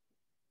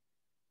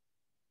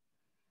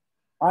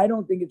 I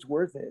don't think it's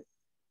worth it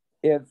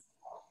if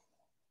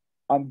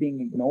I'm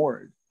being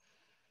ignored.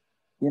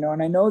 You know,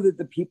 and I know that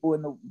the people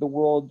in the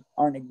world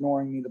aren't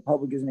ignoring me, the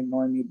public isn't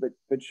ignoring me,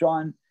 but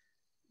Sean,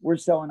 we're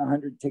selling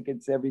 100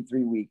 tickets every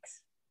 3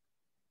 weeks.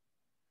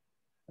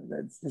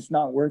 That's just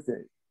not worth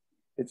it.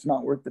 It's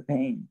not worth the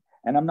pain.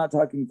 And I'm not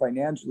talking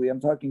financially,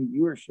 I'm talking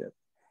viewership.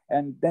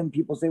 And then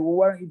people say, well,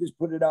 why don't you just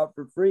put it out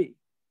for free?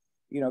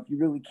 You know, if you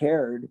really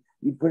cared,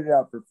 you'd put it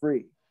out for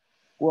free.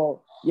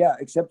 Well, yeah,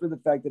 except for the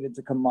fact that it's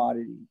a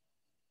commodity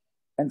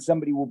and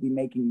somebody will be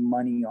making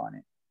money on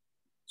it.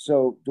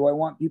 So do I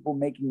want people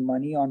making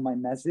money on my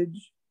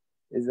message?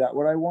 Is that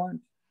what I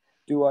want?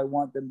 Do I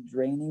want them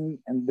draining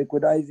and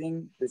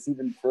liquidizing this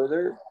even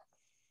further?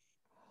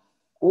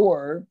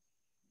 Or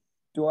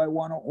do I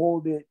want to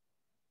hold it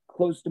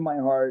close to my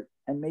heart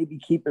and maybe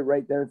keep it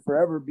right there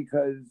forever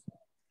because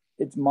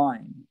it's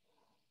mine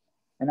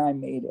and I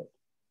made it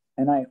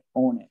and I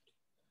own it.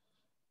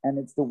 And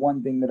it's the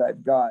one thing that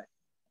I've got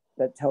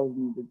that tells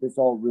me that this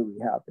all really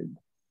happened.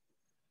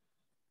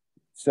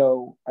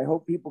 So I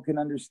hope people can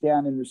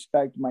understand and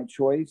respect my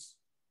choice.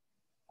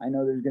 I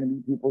know there's going to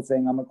be people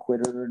saying I'm a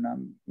quitter and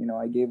I'm, you know,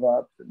 I gave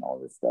up and all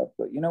this stuff.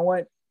 But you know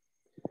what?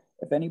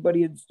 If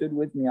anybody had stood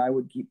with me, I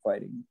would keep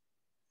fighting.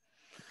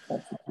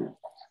 That's the truth.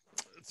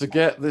 To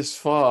get this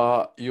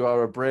far, you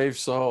are a brave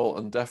soul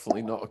and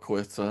definitely not a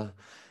quitter.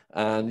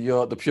 And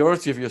the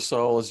purity of your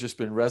soul has just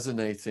been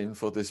resonating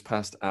for this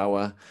past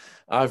hour.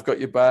 I've got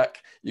your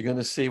back. You're going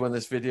to see when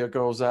this video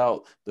goes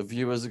out, the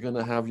viewers are going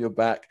to have your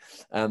back.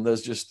 And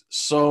there's just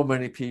so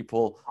many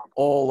people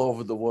all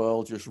over the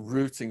world just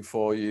rooting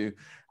for you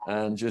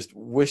and just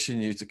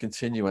wishing you to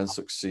continue and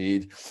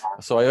succeed.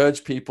 So I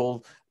urge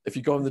people, if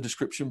you go in the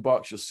description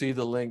box, you'll see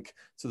the link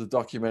to the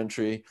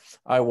documentary.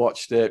 I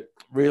watched it.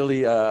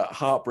 Really a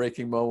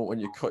heartbreaking moment when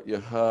you cut your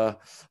hair,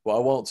 but I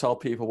won't tell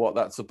people what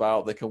that's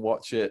about. They can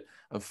watch it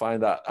and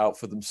find that out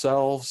for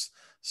themselves.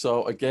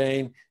 So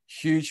again,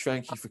 huge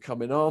thank you for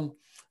coming on.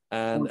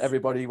 And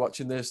everybody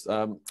watching this,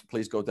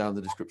 please go down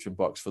the description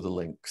box for the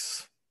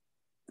links.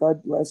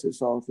 God bless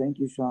us all. Thank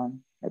you, Sean.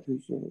 I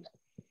appreciate it.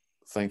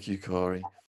 Thank you, Corey.